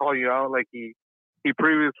try to call you out like he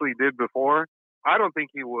previously did before? I don't think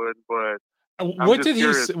he would, but what did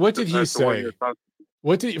he say?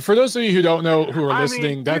 For those of you who don't know, who are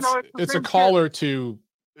listening, it's a caller to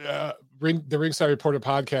the Ringside Reporter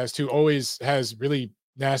podcast who always has really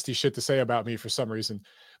nasty shit to say about me for some reason.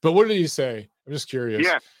 But what did he say? I'm just curious.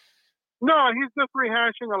 Yeah. No, he's just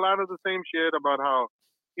rehashing a lot of the same shit about how,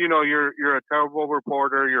 you're a terrible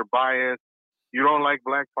reporter, you're biased, you don't like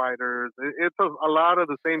black fighters. It's a lot of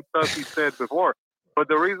the same stuff he said before. But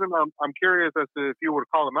the reason I'm curious as to if you would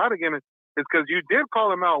call him out again is because you did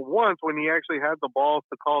call him out once when he actually had the balls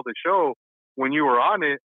to call the show when you were on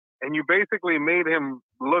it, and you basically made him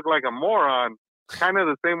look like a moron, kind of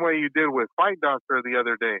the same way you did with Fight Doctor the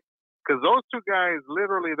other day. Because those two guys,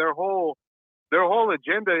 literally, their whole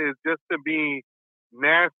agenda is just to be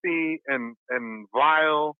nasty and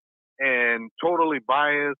vile and totally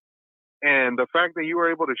biased. And the fact that you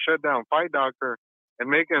were able to shut down Fight Doctor and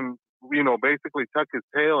make him, basically tuck his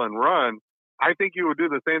tail and run, I think you would do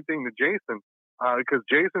the same thing to Jason. Because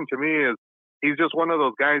Jason, to me, he's just one of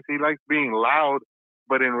those guys. He likes being loud,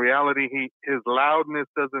 but in reality, his loudness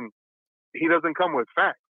doesn't come with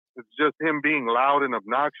facts. It's just him being loud and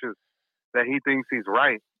obnoxious that he thinks he's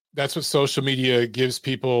right. That's what social media gives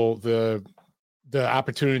people the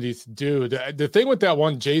opportunity to do. The thing with that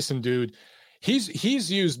one Jason dude,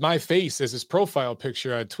 he's used my face as his profile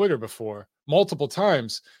picture on Twitter before multiple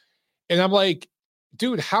times. And I'm like,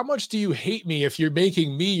 dude, how much do you hate me if you're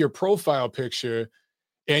making me your profile picture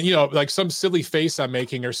and, like some silly face I'm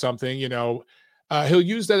making or something, he'll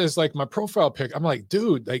use that as like my profile pic. I'm like,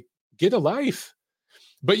 dude, like get a life.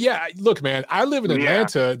 But yeah, look, man, I live in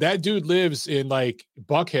Atlanta. Yeah. That dude lives in like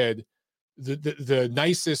Buckhead, the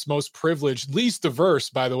nicest, most privileged, least diverse,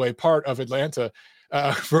 by the way, part of Atlanta,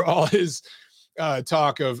 for all his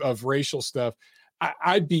talk of racial stuff.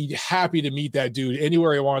 I'd be happy to meet that dude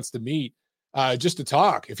anywhere he wants to meet, just to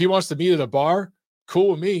talk. If he wants to meet at a bar,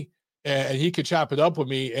 cool with me. and he could chop it up with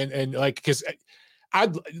me. And like, because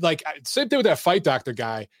I'd like, same thing with that Fight Doctor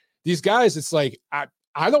guy. These guys, it's like, I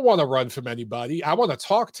don't want to run from anybody. I want to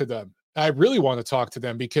talk to them. I really want to talk to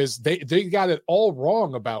them because they got it all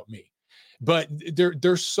wrong about me. But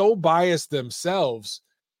they're so biased themselves.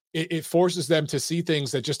 It forces them to see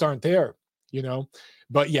things that just aren't there, you know?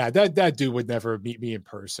 But yeah, that dude would never meet me in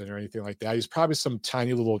person or anything like that. He's probably some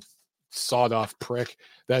tiny little sawed off prick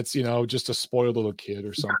that's, you know, just a spoiled little kid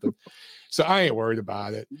or something. So I ain't worried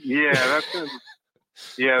about it. Yeah, that's kind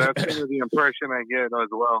of the impression I get as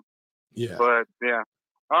well. Yeah. But yeah.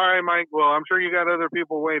 All right, Mike. Well, I'm sure you got other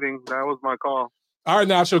people waiting. That was my call. All right,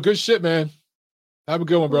 Nacho. Good shit, man. Have a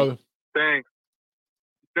good one, brother. Thanks.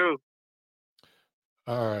 You too.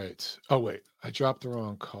 All right. Oh, wait. I dropped the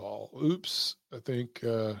wrong call. Oops. I think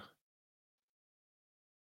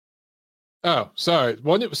oh, sorry.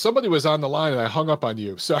 Somebody was on the line and I hung up on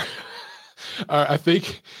you. Sorry. All right, I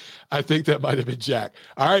think that might have been Jack.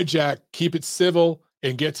 All right, Jack, keep it civil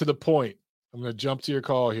and get to the point. I'm going to jump to your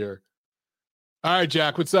call here. All right,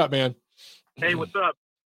 Jack, what's up, man? Hey, what's up?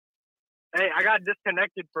 Hey, I got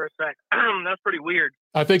disconnected for a sec. That's pretty weird.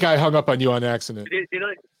 I think I hung up on you on accident.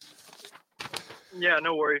 Yeah,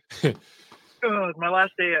 no worries. It's my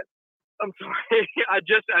last day at. I'm sorry. I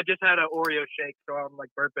just had an Oreo shake, so I'm like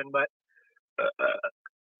burping. But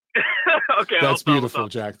okay, that's beautiful,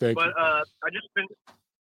 Jack. Thank you. But I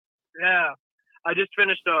just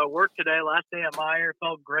finished work today. Last day at Meyer,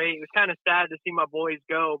 felt great. It was kind of sad to see my boys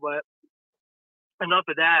go, but enough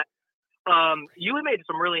of that. You had made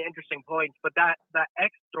some really interesting points, but that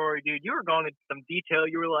X story, dude, you were going into some detail.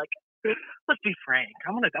 You were like, let's be frank.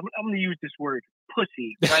 I'm gonna use this word,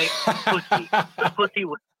 pussy, right? Pussy. The pussy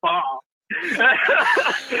was fall.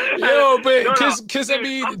 Yo, but because I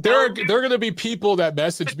mean, there are gonna be people that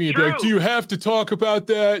message me like, do you have to talk about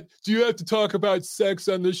that? Do you have to talk about sex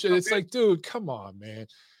on this shit? It's like, dude, come on, man.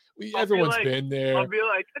 Everyone's been there. I'll be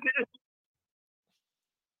like,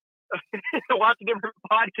 watch a different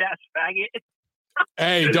podcast, faggot.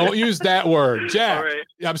 Hey, don't use that word, Jack. Right.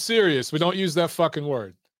 I'm serious. We don't use that fucking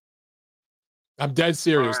word. I'm dead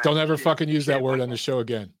serious. Right. Don't ever fucking use that word on the show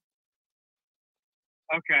again.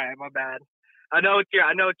 Okay, my bad. I know it's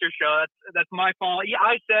your show. That's my fault. Yeah,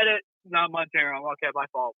 I said it, not Montero. Okay, my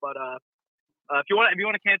fault. But if you want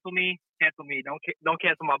to cancel me, cancel me. Don't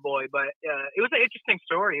cancel my boy. But it was an interesting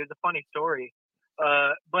story. It was a funny story.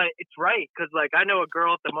 But it's right because like I know a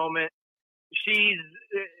girl at the moment. She's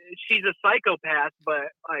a psychopath,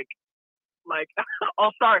 but like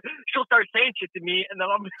she'll start saying shit to me, and then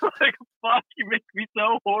I'm like, "Fuck, you make me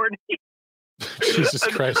so horny." Jesus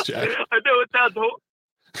Christ, Jack! I know it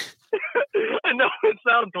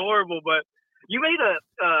sounds horrible, but you made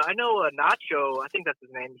I know a Nacho. I think that's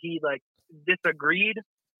his name. He like disagreed,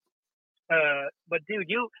 but dude,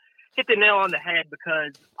 you hit the nail on the head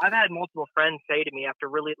because I've had multiple friends say to me after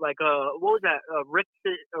really like what was that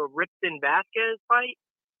Ripton Vasquez fight?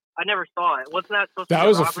 I never saw it. Wasn't that supposed to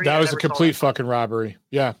be that was a complete fucking robbery.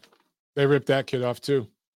 Yeah, they ripped that kid off too.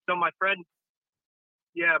 So my friend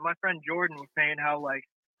Jordan was saying how like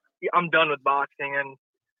I'm done with boxing, and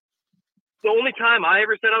the only time I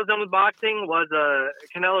ever said I was done with boxing was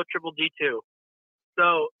Canelo Triple G2.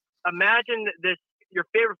 So imagine this. Your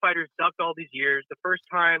favorite fighter's ducked all these years. The first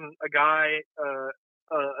time a guy,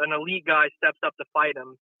 an elite guy steps up to fight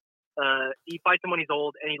him, he fights him when he's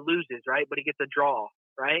old and he loses, right? But he gets a draw,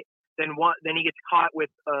 right? Then he gets caught with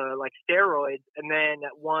like steroids, and then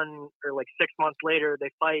 1 or like 6 months later they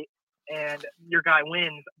fight and your guy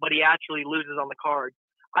wins, but he actually loses on the card.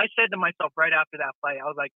 I said to myself right after that fight, I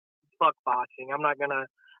was like, fuck boxing. I'm not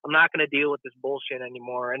gonna deal with this bullshit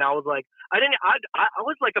anymore. And I was like, I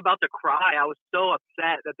was like about to cry. I was so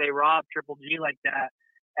upset that they robbed Triple G like that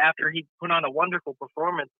after he put on a wonderful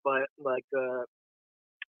performance. But like,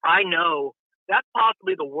 I know that's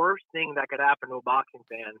possibly the worst thing that could happen to a boxing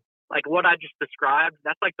fan. Like what I just described,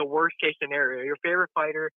 that's like the worst case scenario. Your favorite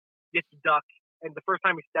fighter gets ducked, and the first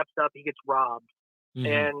time he steps up, he gets robbed. Mm-hmm.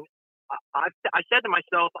 And I said to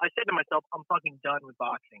myself, I'm fucking done with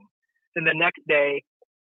boxing. And the next day,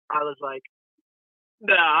 I was like,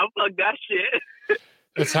 nah, fuck that shit.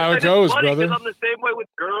 That's how it goes, brother. I'm the same way with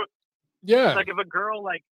girls. Yeah. Like if a girl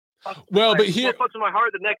like, well, but here, fucks with my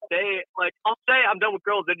heart the next day, like I'll say I'm done with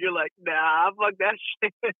girls, and you're like, nah, fuck that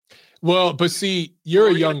shit. Well, but see, you're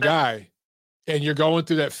a young guy, and you're going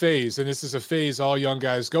through that phase, and this is a phase all young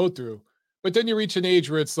guys go through. But then you reach an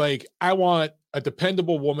age where it's like, I want a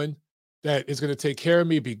dependable woman that is going to take care of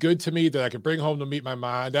me, be good to me, that I can bring home to meet my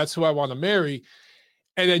mom. That's who I want to marry.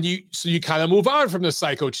 And then you kind of move on from the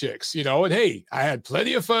psycho chicks, you know, and hey, I had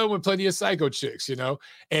plenty of fun with plenty of psycho chicks, you know,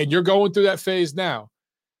 and you're going through that phase now.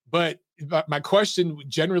 But my question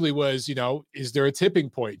generally was, is there a tipping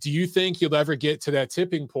point? Do you think you'll ever get to that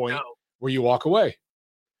tipping point where you walk away?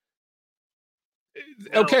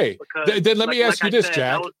 No, okay, then let me ask you this,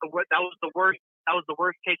 Jack. That was the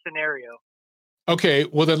worst case scenario. Okay,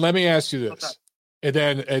 well then let me ask you this, and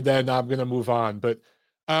then I'm going to move on. But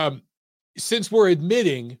since we're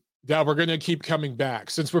admitting that we're going to keep coming back,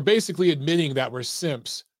 since we're basically admitting that we're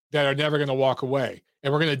simps that are never going to walk away,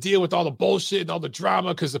 and we're going to deal with all the bullshit and all the drama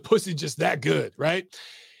because the pussy's just that good, right?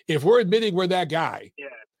 If we're admitting we're that guy,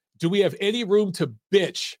 do we have any room to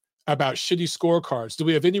bitch about shitty scorecards? Do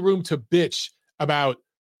we have any room to bitch about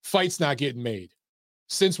fights not getting made?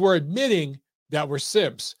 Since we're admitting that we're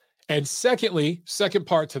simps. And secondly, second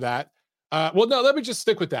part to that, well, no, let me just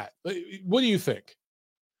stick with that. What do you think?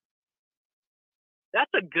 That's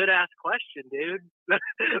a good ass question, dude.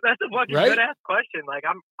 That's a fucking good ass question. Like,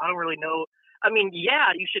 I don't really know. I mean,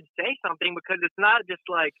 yeah, you should say something because it's not just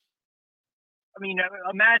like, I mean,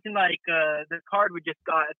 imagine like the card we just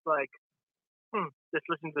got. It's like, just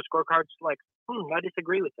listen to the scorecards. Like, I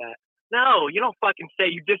disagree with that. No, you don't fucking say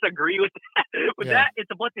you disagree with that. That,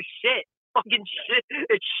 it's a bunch of shit. Fucking shit.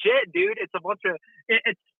 It's shit, dude. It's a bunch of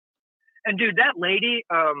and dude, that lady,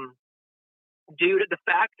 dude, the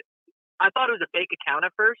fact I thought it was a fake account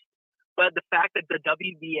at first, but the fact that the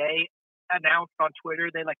WBA announced on Twitter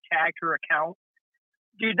they like tagged her account,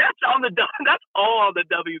 dude, that's all on the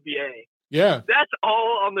WBA. Yeah, that's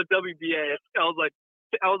all on the WBA. I was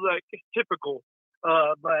like, typical.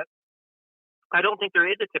 But I don't think there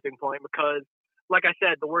is a tipping point because, like I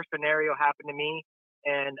said, the worst scenario happened to me,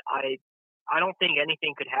 and I don't think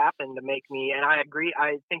anything could happen to make me. And I agree.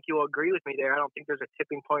 I think you'll agree with me there. I don't think there's a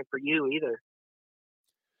tipping point for you either.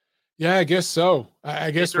 Yeah, I guess so.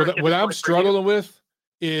 I guess what I'm struggling with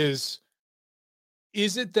is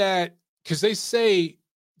it that, because they say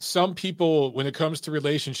some people, when it comes to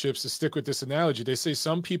relationships, to stick with this analogy, they say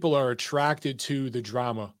some people are attracted to the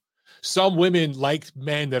drama. Some women like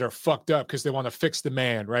men that are fucked up because they want to fix the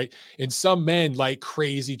man, right? And some men like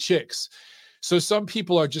crazy chicks. So some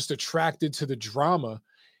people are just attracted to the drama.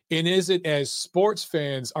 And is it, as sports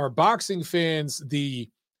fans, are boxing fans the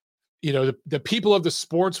people of the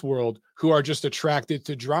sports world who are just attracted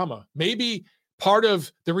to drama? Maybe part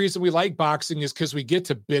of the reason we like boxing is because we get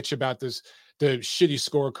to bitch about the shitty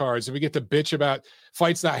scorecards, and we get to bitch about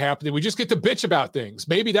fights not happening. We just get to bitch about things.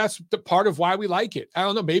 Maybe that's the part of why we like it. I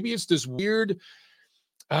don't know. Maybe it's this weird,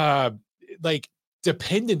 like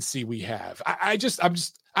dependency we have. I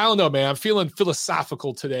don't know, man. I'm feeling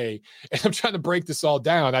philosophical today, and I'm trying to break this all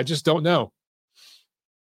down. I just don't know.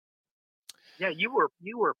 Yeah, you were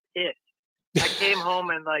pissed. I came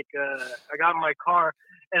home and I got in my car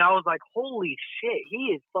and I was like, holy shit,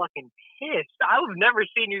 he is fucking pissed. I've never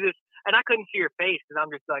seen you this, and I couldn't see your face because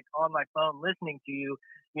I'm just like on my phone listening to you,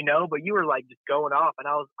 but you were like just going off, and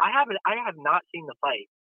I have not seen the fight.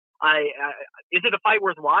 Is it a fight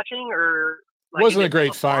worth watching, or like, wasn't a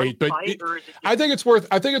great fight, but I think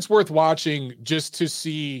it's worth watching just to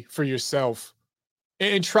see for yourself,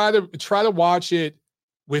 and try to watch it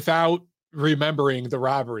without remembering the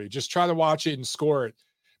robbery. Just try to watch it and score it,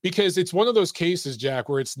 because it's one of those cases, Jack,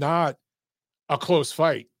 where it's not a close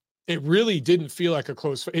fight. It really didn't feel like a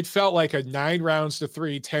close fight. It felt like a 9 rounds to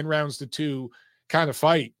 3, 10 rounds to 2 kind of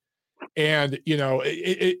fight. And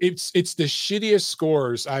it's the shittiest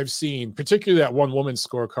scores I've seen, particularly that one woman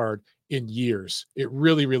scorecard, in years. It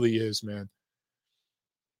really, really is, man.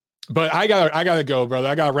 But I gotta go, brother.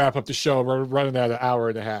 I gotta wrap up the show. We're running at an hour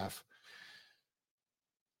and a half.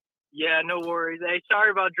 Yeah, no worries. Hey,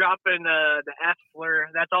 sorry about dropping the F slur.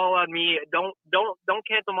 That's all on me. Don't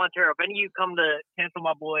cancel Montero. If any of you come to cancel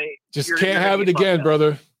my boy, just can't have it again,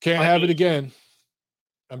 brother. Can't have it again.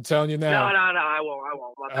 I'm telling you now. No, I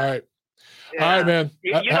won't. All right. Yeah. All right, man.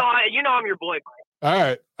 You know I'm your boy. All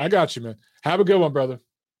right. I got you, man. Have a good one, brother.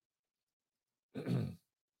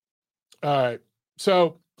 All right.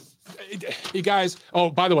 So, you guys, oh,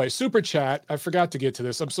 by the way, super chat. I forgot to get to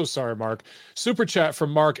this. I'm so sorry, Mark. Super chat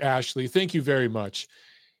from Mark Ashley. Thank you very much.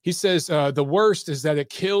 He says, the worst is that it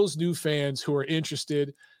kills new fans who are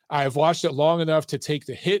interested. I have watched it long enough to take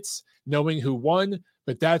the hits, knowing who won,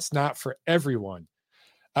 but that's not for everyone.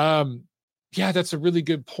 Yeah, that's a really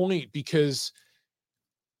good point, because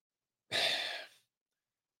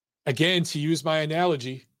again, to use my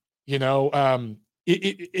analogy,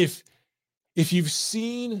 if you've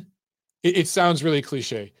seen, it sounds really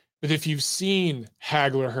cliche, but if you've seen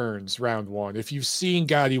Hagler Hearns round 1, if you've seen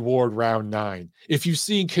Gotti Ward round 9, if you've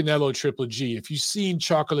seen Canelo Triple G, if you've seen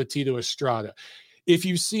Chocolatito Estrada, if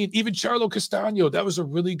you've seen even Charlo Castano, that was a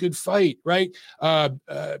really good fight, right?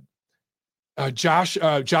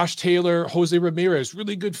 Josh Taylor, Jose Ramirez,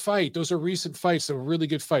 really good fight. Those are recent fights. Some really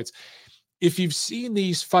good fights. If you've seen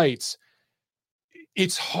these fights,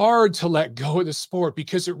 it's hard to let go of the sport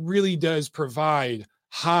because it really does provide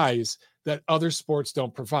highs that other sports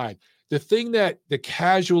don't provide. The thing that the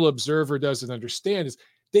casual observer doesn't understand is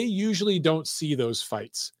they usually don't see those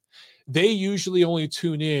fights. They usually only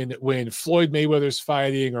tune in when Floyd Mayweather's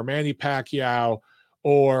fighting or Manny Pacquiao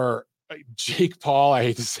or Jake Paul. I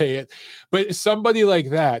hate to say it, but somebody like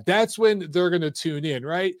that, that's when they're going to tune in,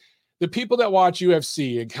 right? The people that watch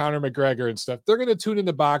UFC and Conor McGregor and stuff, they're going to tune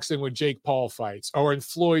into boxing when Jake Paul fights or when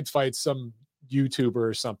Floyd fights some YouTuber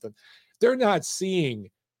or something. They're not seeing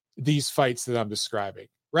these fights that I'm describing,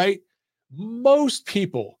 right? Most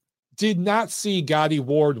people did not see Gotti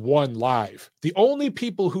Ward 1 live. The only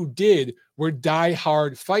people who did were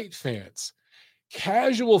diehard fight fans.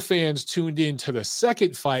 Casual fans tuned in to the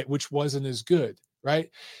second fight, which wasn't as good, right?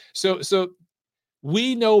 So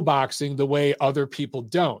we know boxing the way other people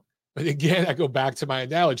don't. But again, I go back to my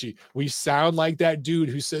analogy. We sound like that dude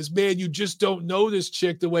who says, man, you just don't know this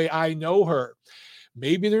chick the way I know her.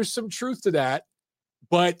 Maybe there's some truth to that.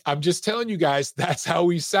 But I'm just telling you guys, that's how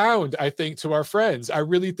we sound, I think, to our friends. I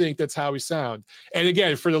really think that's how we sound. And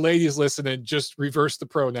again, for the ladies listening, just reverse the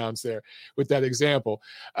pronouns there with that example.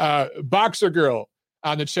 Boxer Girl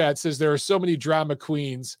on the chat says there are so many drama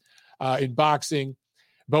queens in boxing.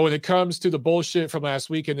 But when it comes to the bullshit from last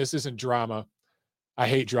weekend, this isn't drama. I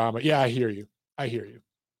hate drama. Yeah, I hear you.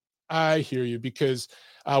 Because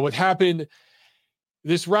what happened,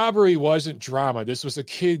 this robbery wasn't drama. This was a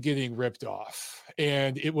kid getting ripped off.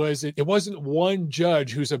 And it wasn't one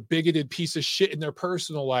judge who's a bigoted piece of shit in their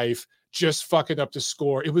personal life just fucking up the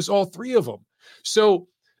score. It was all three of them. So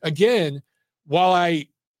again, while I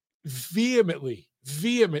vehemently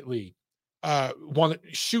want to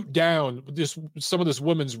shoot down some of this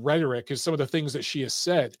woman's rhetoric and some of the things that she has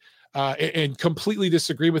said and completely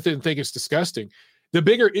disagree with it and think it's disgusting, the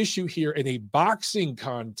bigger issue here in a boxing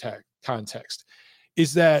context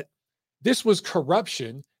is that this was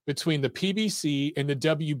corruption between the PBC and the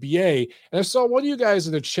WBA. And I saw one of you guys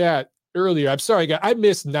in the chat earlier. I'm sorry, I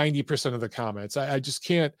missed 90% of the comments. I just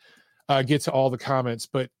can't get to all the comments,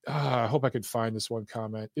 but I hope I can find this one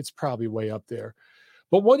comment. It's probably way up there.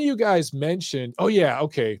 But one of you guys mentioned,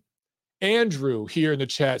 Andrew here in the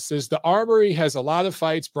chat says the Armory has a lot of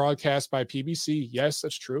fights broadcast by PBC. Yes,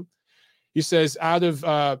 that's true. He says out of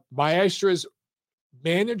Maestra's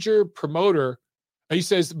manager promoter, he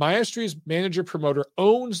says Maestra's manager promoter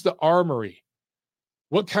owns the Armory.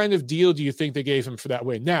 What kind of deal do you think they gave him for that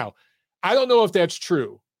win? Now, I don't know if that's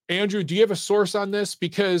true. Andrew, do you have a source on this?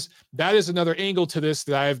 Because that is another angle to this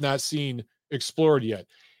that I have not seen explored yet.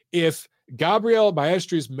 If Gabriel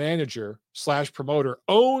Maestra's manager / promoter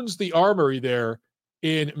owns the Armory there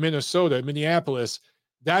in Minneapolis,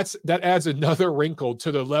 that adds another wrinkle to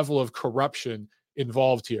the level of corruption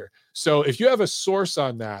involved here. So if you have a source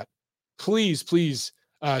on that, please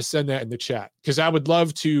send that in the chat because I would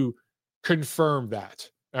love to confirm that.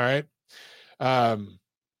 All right.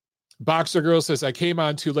 Boxer Girl says, I came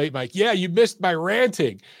on too late, Mike. Yeah, you missed my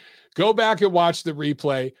ranting. Go back and watch the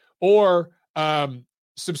replay or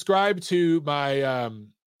subscribe to my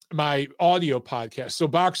my audio podcast. So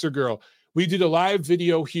Boxer Girl, we did a live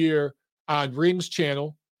video here on Ring's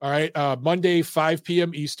channel. All right. Monday, 5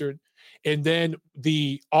 p.m. Eastern. And then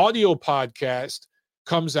the audio podcast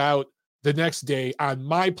comes out the next day on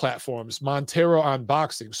my platforms, Montero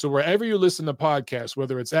Unboxing. So wherever you listen to podcasts,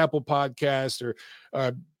 whether it's Apple Podcasts or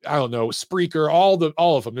I don't know, Spreaker, all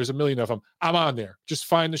of them, there's a million of them. I'm on there. Just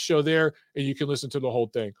find the show there and you can listen to the whole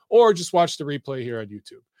thing or just watch the replay here on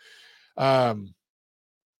YouTube.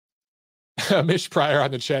 Mish Pryor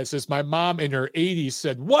on the chat says, my mom in her 80s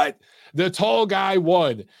said, what? The tall guy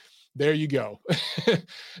won. There you go.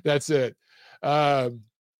 That's it.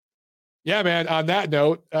 Yeah, man. On that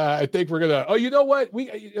note, I think we're gonna. Oh, you know what?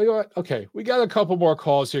 Okay, we got a couple more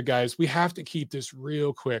calls here, guys. We have to keep this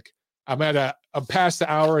real quick. I'm past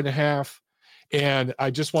the hour and a half, and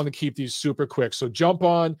I just want to keep these super quick. So jump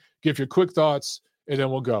on, give your quick thoughts, and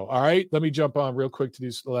then we'll go. All right. Let me jump on real quick to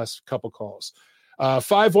these last couple calls.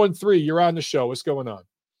 513, you're on the show. What's going on?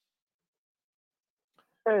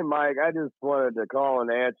 Hey, Mike. I just wanted to call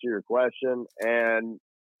and answer your question and.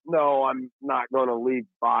 No, I'm not going to leave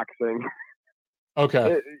boxing.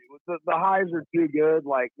 Okay. The highs are too good.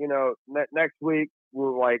 Like, next week,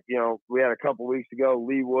 we had a couple weeks ago,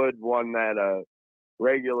 Lee Wood won that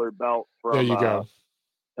regular belt from there you go.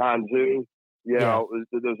 Tanzu.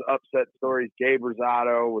 Those upset stories. Gabe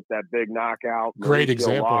Rosado with that big knockout. Great Mauricio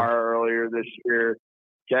example. Lara earlier this year.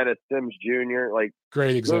 Kenneth Sims Jr.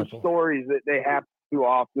 Great example. Those stories that they have too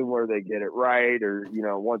often where they get it right, or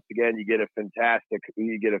once again you get a fantastic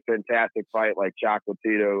fight like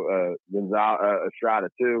Chocolatito Estrada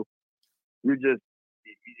too. You're just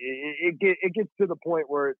it gets to the point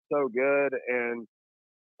where it's so good, and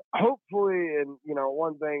hopefully, and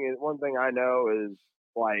one thing I know is,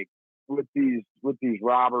 like, with these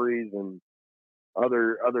robberies and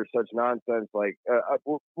other such nonsense, like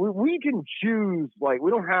we can choose, like,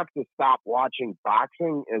 we don't have to stop watching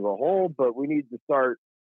boxing as a whole, but we need to start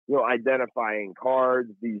identifying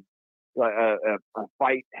cards, these a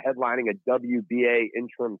fight headlining a WBA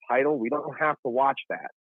interim title. We don't have to watch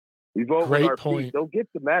that. We vote with our feet. They'll get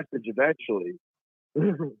the message eventually.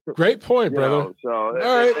 Great point, brother. So all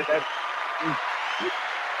right.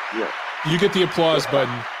 You get the applause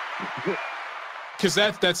button. Because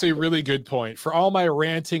that's a really good point. For all my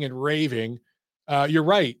ranting and raving, you're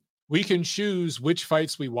right. We can choose which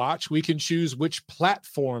fights we watch. We can choose which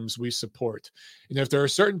platforms we support. And if there are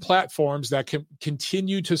certain platforms that can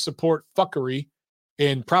continue to support fuckery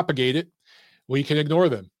and propagate it, we can ignore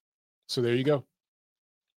them. So there you go.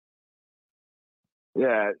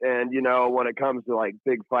 Yeah, and when it comes to, like,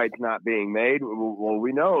 big fights not being made, well,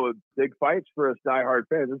 we know big fights for us diehard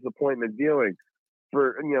fans. This is appointment viewing.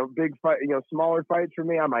 For big fight, smaller fights for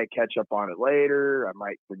me, I might catch up on it later. I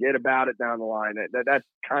might forget about it down the line. That's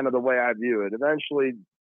kind of the way I view it. Eventually,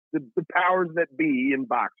 the powers that be in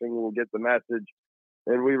boxing will get the message,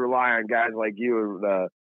 and we rely on guys like you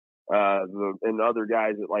and other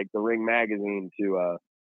guys at, like, the Ring Magazine to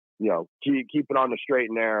keep it on the straight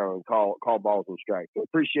and narrow and call balls and strikes. So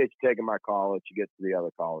appreciate you taking my call. Let you get to the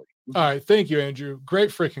other callers. All right, thank you, Andrew.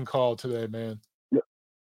 Great freaking call today, man.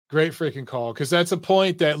 Great freaking call, because that's a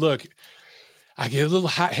point that, look, I get a little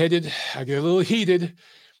hot-headed, I get a little heated,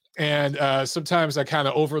 and sometimes I kind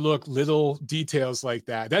of overlook little details like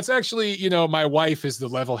that. That's actually, my wife is the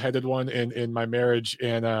level-headed one in my marriage,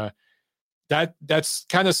 and that's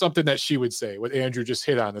kind of something that she would say. What Andrew just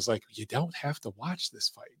hit on is like, you don't have to watch this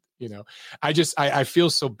fight. I feel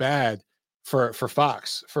so bad for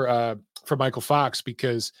Fox, for Michael Fox,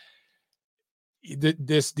 because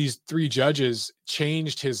these three judges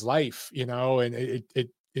changed his life, and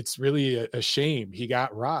it's really a shame he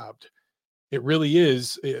got robbed. It really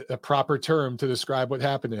is a proper term to describe what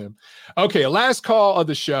happened to him. Okay, last call of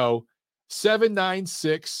the show,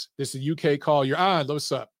 796. This is a UK call. You're on.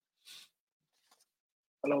 What's up?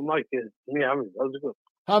 Hello, Mike. It's me, Ahmed. How's it going?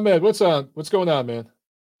 Ahmed, what's on? What's going on, man?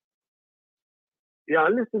 Yeah, I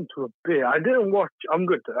listened to a bit. I didn't watch. I'm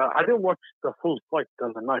good. I didn't watch the full fight the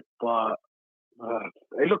other night, but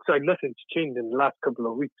it looks like nothing's changed in the last couple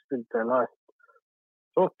of weeks since I last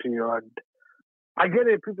talked to you. And I get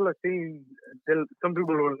it. People are saying some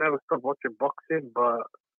people will never stop watching boxing, but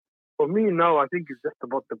for me now, I think it's just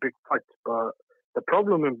about the big fights. But the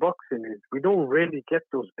problem in boxing is we don't really get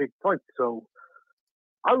those big fights. So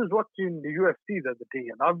I was watching the UFC the other day,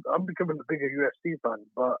 and I'm becoming a bigger UFC fan,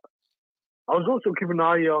 but I was also keeping an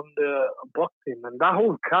eye on the boxing, and that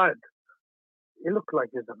whole card, it looked like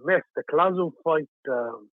it's a mess. The Clazo fight,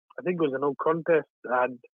 I think it was a no contest,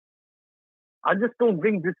 and I just don't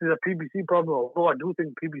think this is a PBC problem, although I do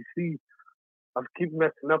think PBC have keep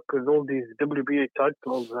messing up with all these WBA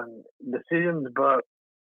titles and decisions, but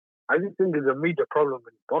I just think there's a major problem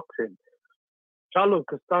in boxing. Charlo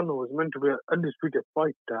Castano was meant to be an undisputed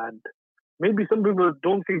fight, and maybe some people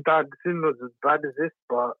don't think that decision was as bad as this,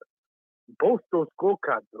 but both those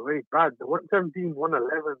scorecards are very bad. The 117,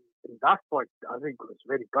 111 in that fight, I think, was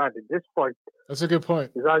very bad. In this fight, that's a good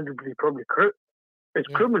point. Is arguably probably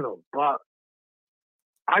criminal, but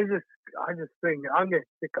I just think I'm getting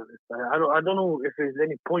sick of this. I don't know if there's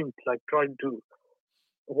any point like trying to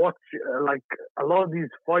watch like a lot of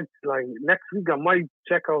these fights. Like next week, I might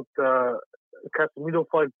check out the Casemiro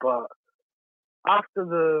fight, but after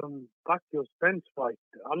the Pacquiao Spence fight,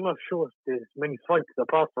 I'm not sure if there's many fights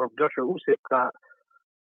apart from Joshua Usyk that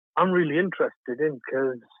I'm really interested in,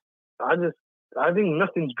 because I think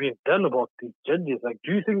nothing's being done about these judges. Like,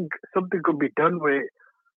 do you think something could be done where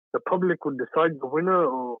the public would decide the winner,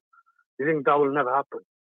 or do you think that will never happen?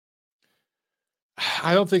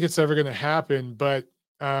 I don't think it's ever going to happen, but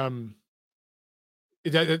that's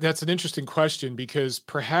an interesting question, because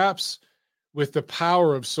perhaps with the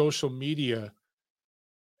power of social media,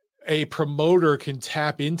 a promoter can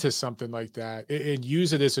tap into something like that and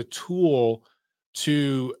use it as a tool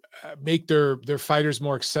to make their fighters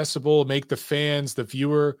more accessible, make the fans, the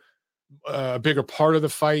viewer, a bigger part of the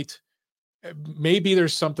fight. Maybe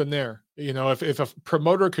there's something there, if a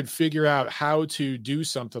promoter could figure out how to do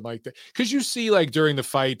something like that, because you see, like, during the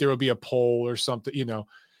fight, there will be a poll or something,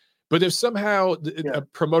 but if somehow a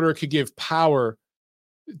promoter could give power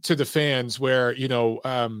to the fans where,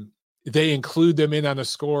 they include them in on the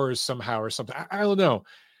scores somehow or something. I don't know.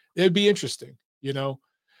 It'd be interesting,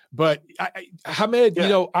 but Hamed,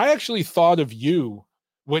 I actually thought of you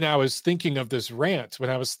when I was thinking of this rant, when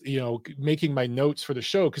I was, making my notes for the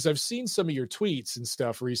show, because I've seen some of your tweets and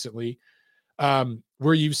stuff recently,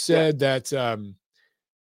 where you said that,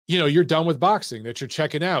 you're done with boxing, that you're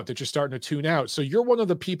checking out, that you're starting to tune out. So you're one of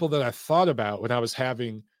the people that I thought about when I was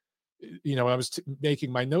having, when I was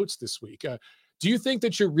making my notes this week. Do you think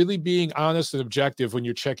that you're really being honest and objective when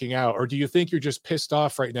you're checking out, or do you think you're just pissed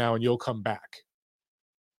off right now and you'll come back?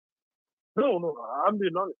 No, I'm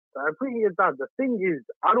being honest. I think it's that. The thing is,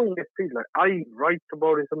 I don't get paid. Like, I write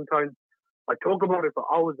about it sometimes. I talk about it for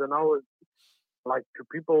hours and hours, like to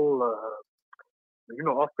people,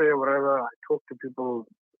 off there, whatever. I talk to people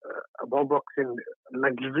about boxing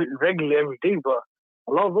like regularly every day. But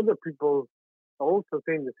a lot of other people are also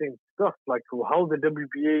saying the same stuff, like how the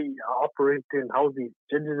WBA are operating, how the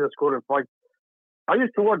judges are scoring fights. I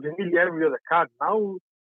used to watch nearly every other card. Now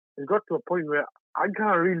it's got to a point where I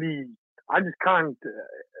just can't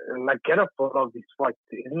get up for all these fights.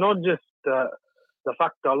 It's not just the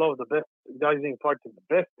fact that a lot of the best guys in fighting the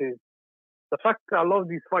best, is the fact that a lot of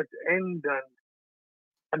these fights end, and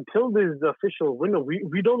until there's the official winner,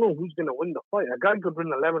 we don't know who's going to win the fight. A guy could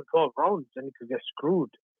win 11, 12 rounds and he could get screwed.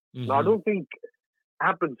 Mm-hmm. Now, I don't think it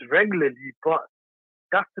happens regularly, but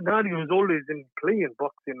that scenario is always in play in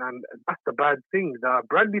boxing, and that's the bad thing. The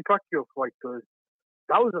Bradley Pacquiao fight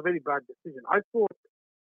that was a very bad decision. I thought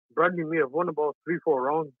Bradley may have won about 3-4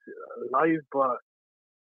 rounds live, but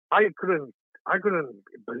I couldn't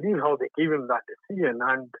believe how they gave him that decision.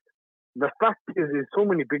 And the fact is so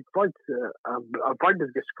many big fights,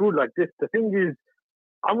 fighters get screwed like this. The thing is,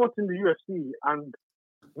 I'm watching the UFC, and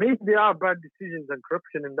maybe there are bad decisions and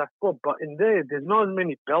corruption in that sport, but in there's not as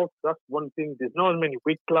many belts. That's one thing. There's not as many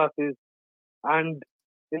weight classes, and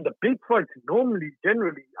in the big fights,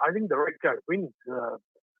 generally, I think the right guy wins.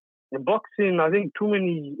 In boxing, I think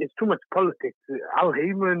it's too much politics. Al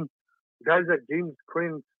Heyman, guys like James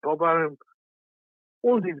Prince, Bob Arum,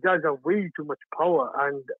 all these guys have way too much power.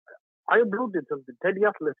 And I uploaded something. Teddy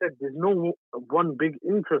Atlas said there's no one big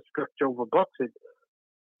infrastructure over boxing.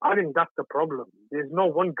 I think that's the problem. There's no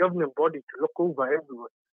one governing body to look over everyone.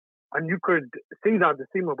 And you could say that the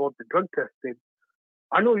same about the drug testing.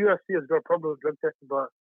 I know UFC has got a problem with drug testing, but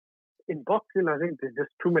in boxing, I think there's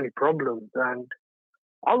just too many problems. And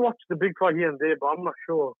I'll watch the big fight here and there, but I'm not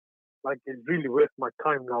sure it's really worth my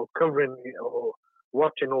time now covering or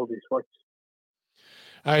watching all these fights.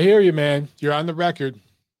 I hear you, man. You're on the record.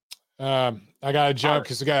 I got to jump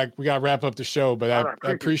because we got to wrap up the show, but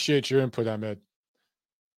I appreciate your input, Ahmed.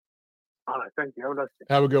 All right, thank you.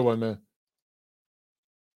 Have a good one, man.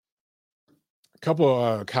 A couple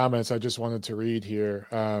of comments I just wanted to read here.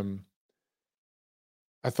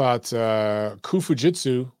 I thought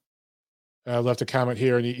Kufujitsu left a comment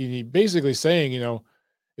here, and he basically saying,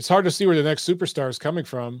 it's hard to see where the next superstar is coming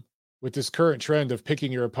from with this current trend of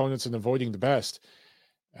picking your opponents and avoiding the best.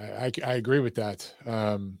 I agree with that.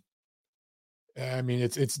 I mean,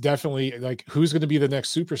 it's definitely like, who's going to be the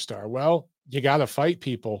next superstar? Well, you got to fight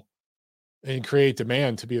people and create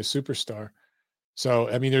demand to be a superstar. So,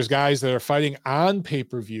 I mean, there's guys that are fighting on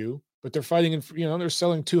pay-per-view, but they're fighting in, they're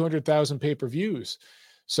selling 200,000 pay-per-views.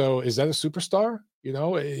 So is that a superstar?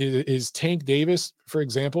 Is Tank Davis, for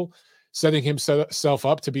example, setting himself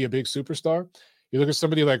up to be a big superstar? You look at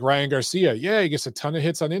somebody like Ryan Garcia. Yeah, he gets a ton of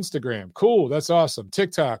hits on Instagram. Cool. That's awesome.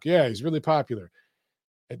 TikTok. Yeah, he's really popular.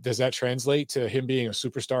 Does that translate to him being a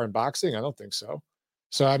superstar in boxing? I don't think so.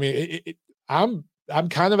 So, I mean, I'm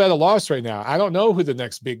kind of at a loss right now. I don't know who the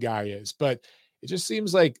next big guy is, but it just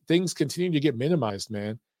seems like things continue to get minimized,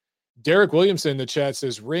 man. Derek Williamson in the chat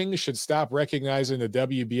says Ring should stop recognizing the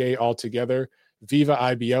WBA altogether. Viva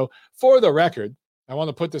IBO. For the record, I want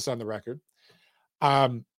to put this on the record.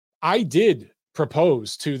 I did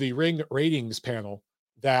propose to the Ring ratings panel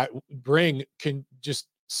that Ring can just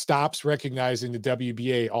stops recognizing the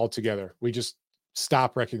WBA altogether. We just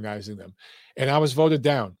stop recognizing them. And I was voted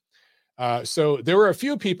down. So there were a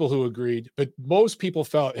few people who agreed, but most people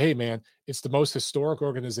felt, hey, man, it's the most historic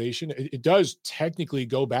organization. It does technically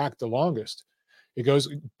go back the longest. It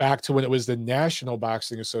goes back to when it was the National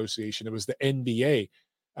Boxing Association. It was the NBA.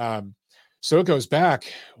 So it goes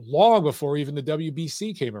back long before even the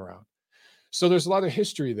WBC came around. So there's a lot of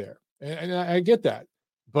history there. And I get that.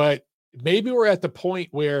 But maybe we're at the point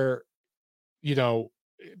where,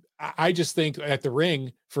 I just think at the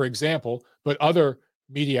Ring, for example, but other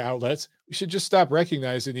media outlets, we should just stop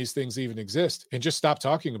recognizing these things even exist and just stop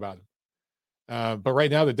talking about them. But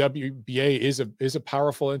right now, the WBA is a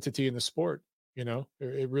powerful entity in the sport. You know,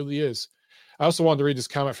 it really is. I also wanted to read this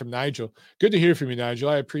comment from Nigel. Good to hear from you, Nigel.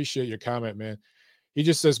 I appreciate your comment, man. He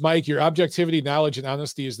just says, Mike, your objectivity, knowledge, and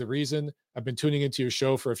honesty is the reason I've been tuning into your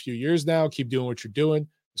show for a few years now. Keep doing what you're doing.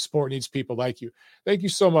 The sport needs people like you. Thank you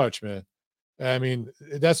so much, man. I mean,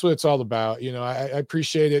 that's what it's all about. You know, I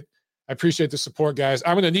appreciate it. I appreciate the support, guys.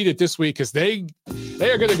 I'm going to need it this week because they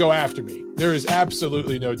are going to go after me. There is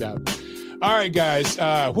absolutely no doubt. All right, guys.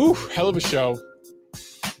 Hell of a show.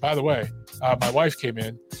 By the way, my wife came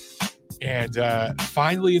in and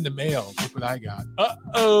finally in the mail, look what I got.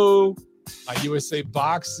 My USA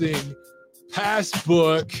Boxing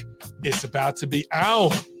Passbook is about to be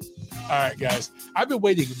out. All right, guys. I've been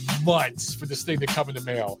waiting months for this thing to come in the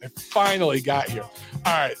mail. It finally got here.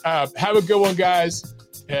 All right. Have a good one, guys.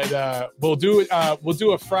 And we'll do it. We'll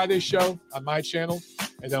do a Friday show on my channel,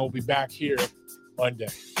 and then we'll be back here Monday.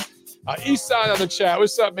 Eastside on the chat.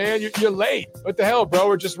 What's up, man? You're late. What the hell, bro?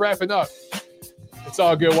 We're just wrapping up. It's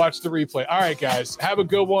all good. Watch the replay. All right, guys. Have a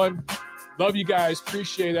good one. Love you guys.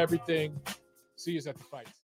 Appreciate everything. See you at the fights.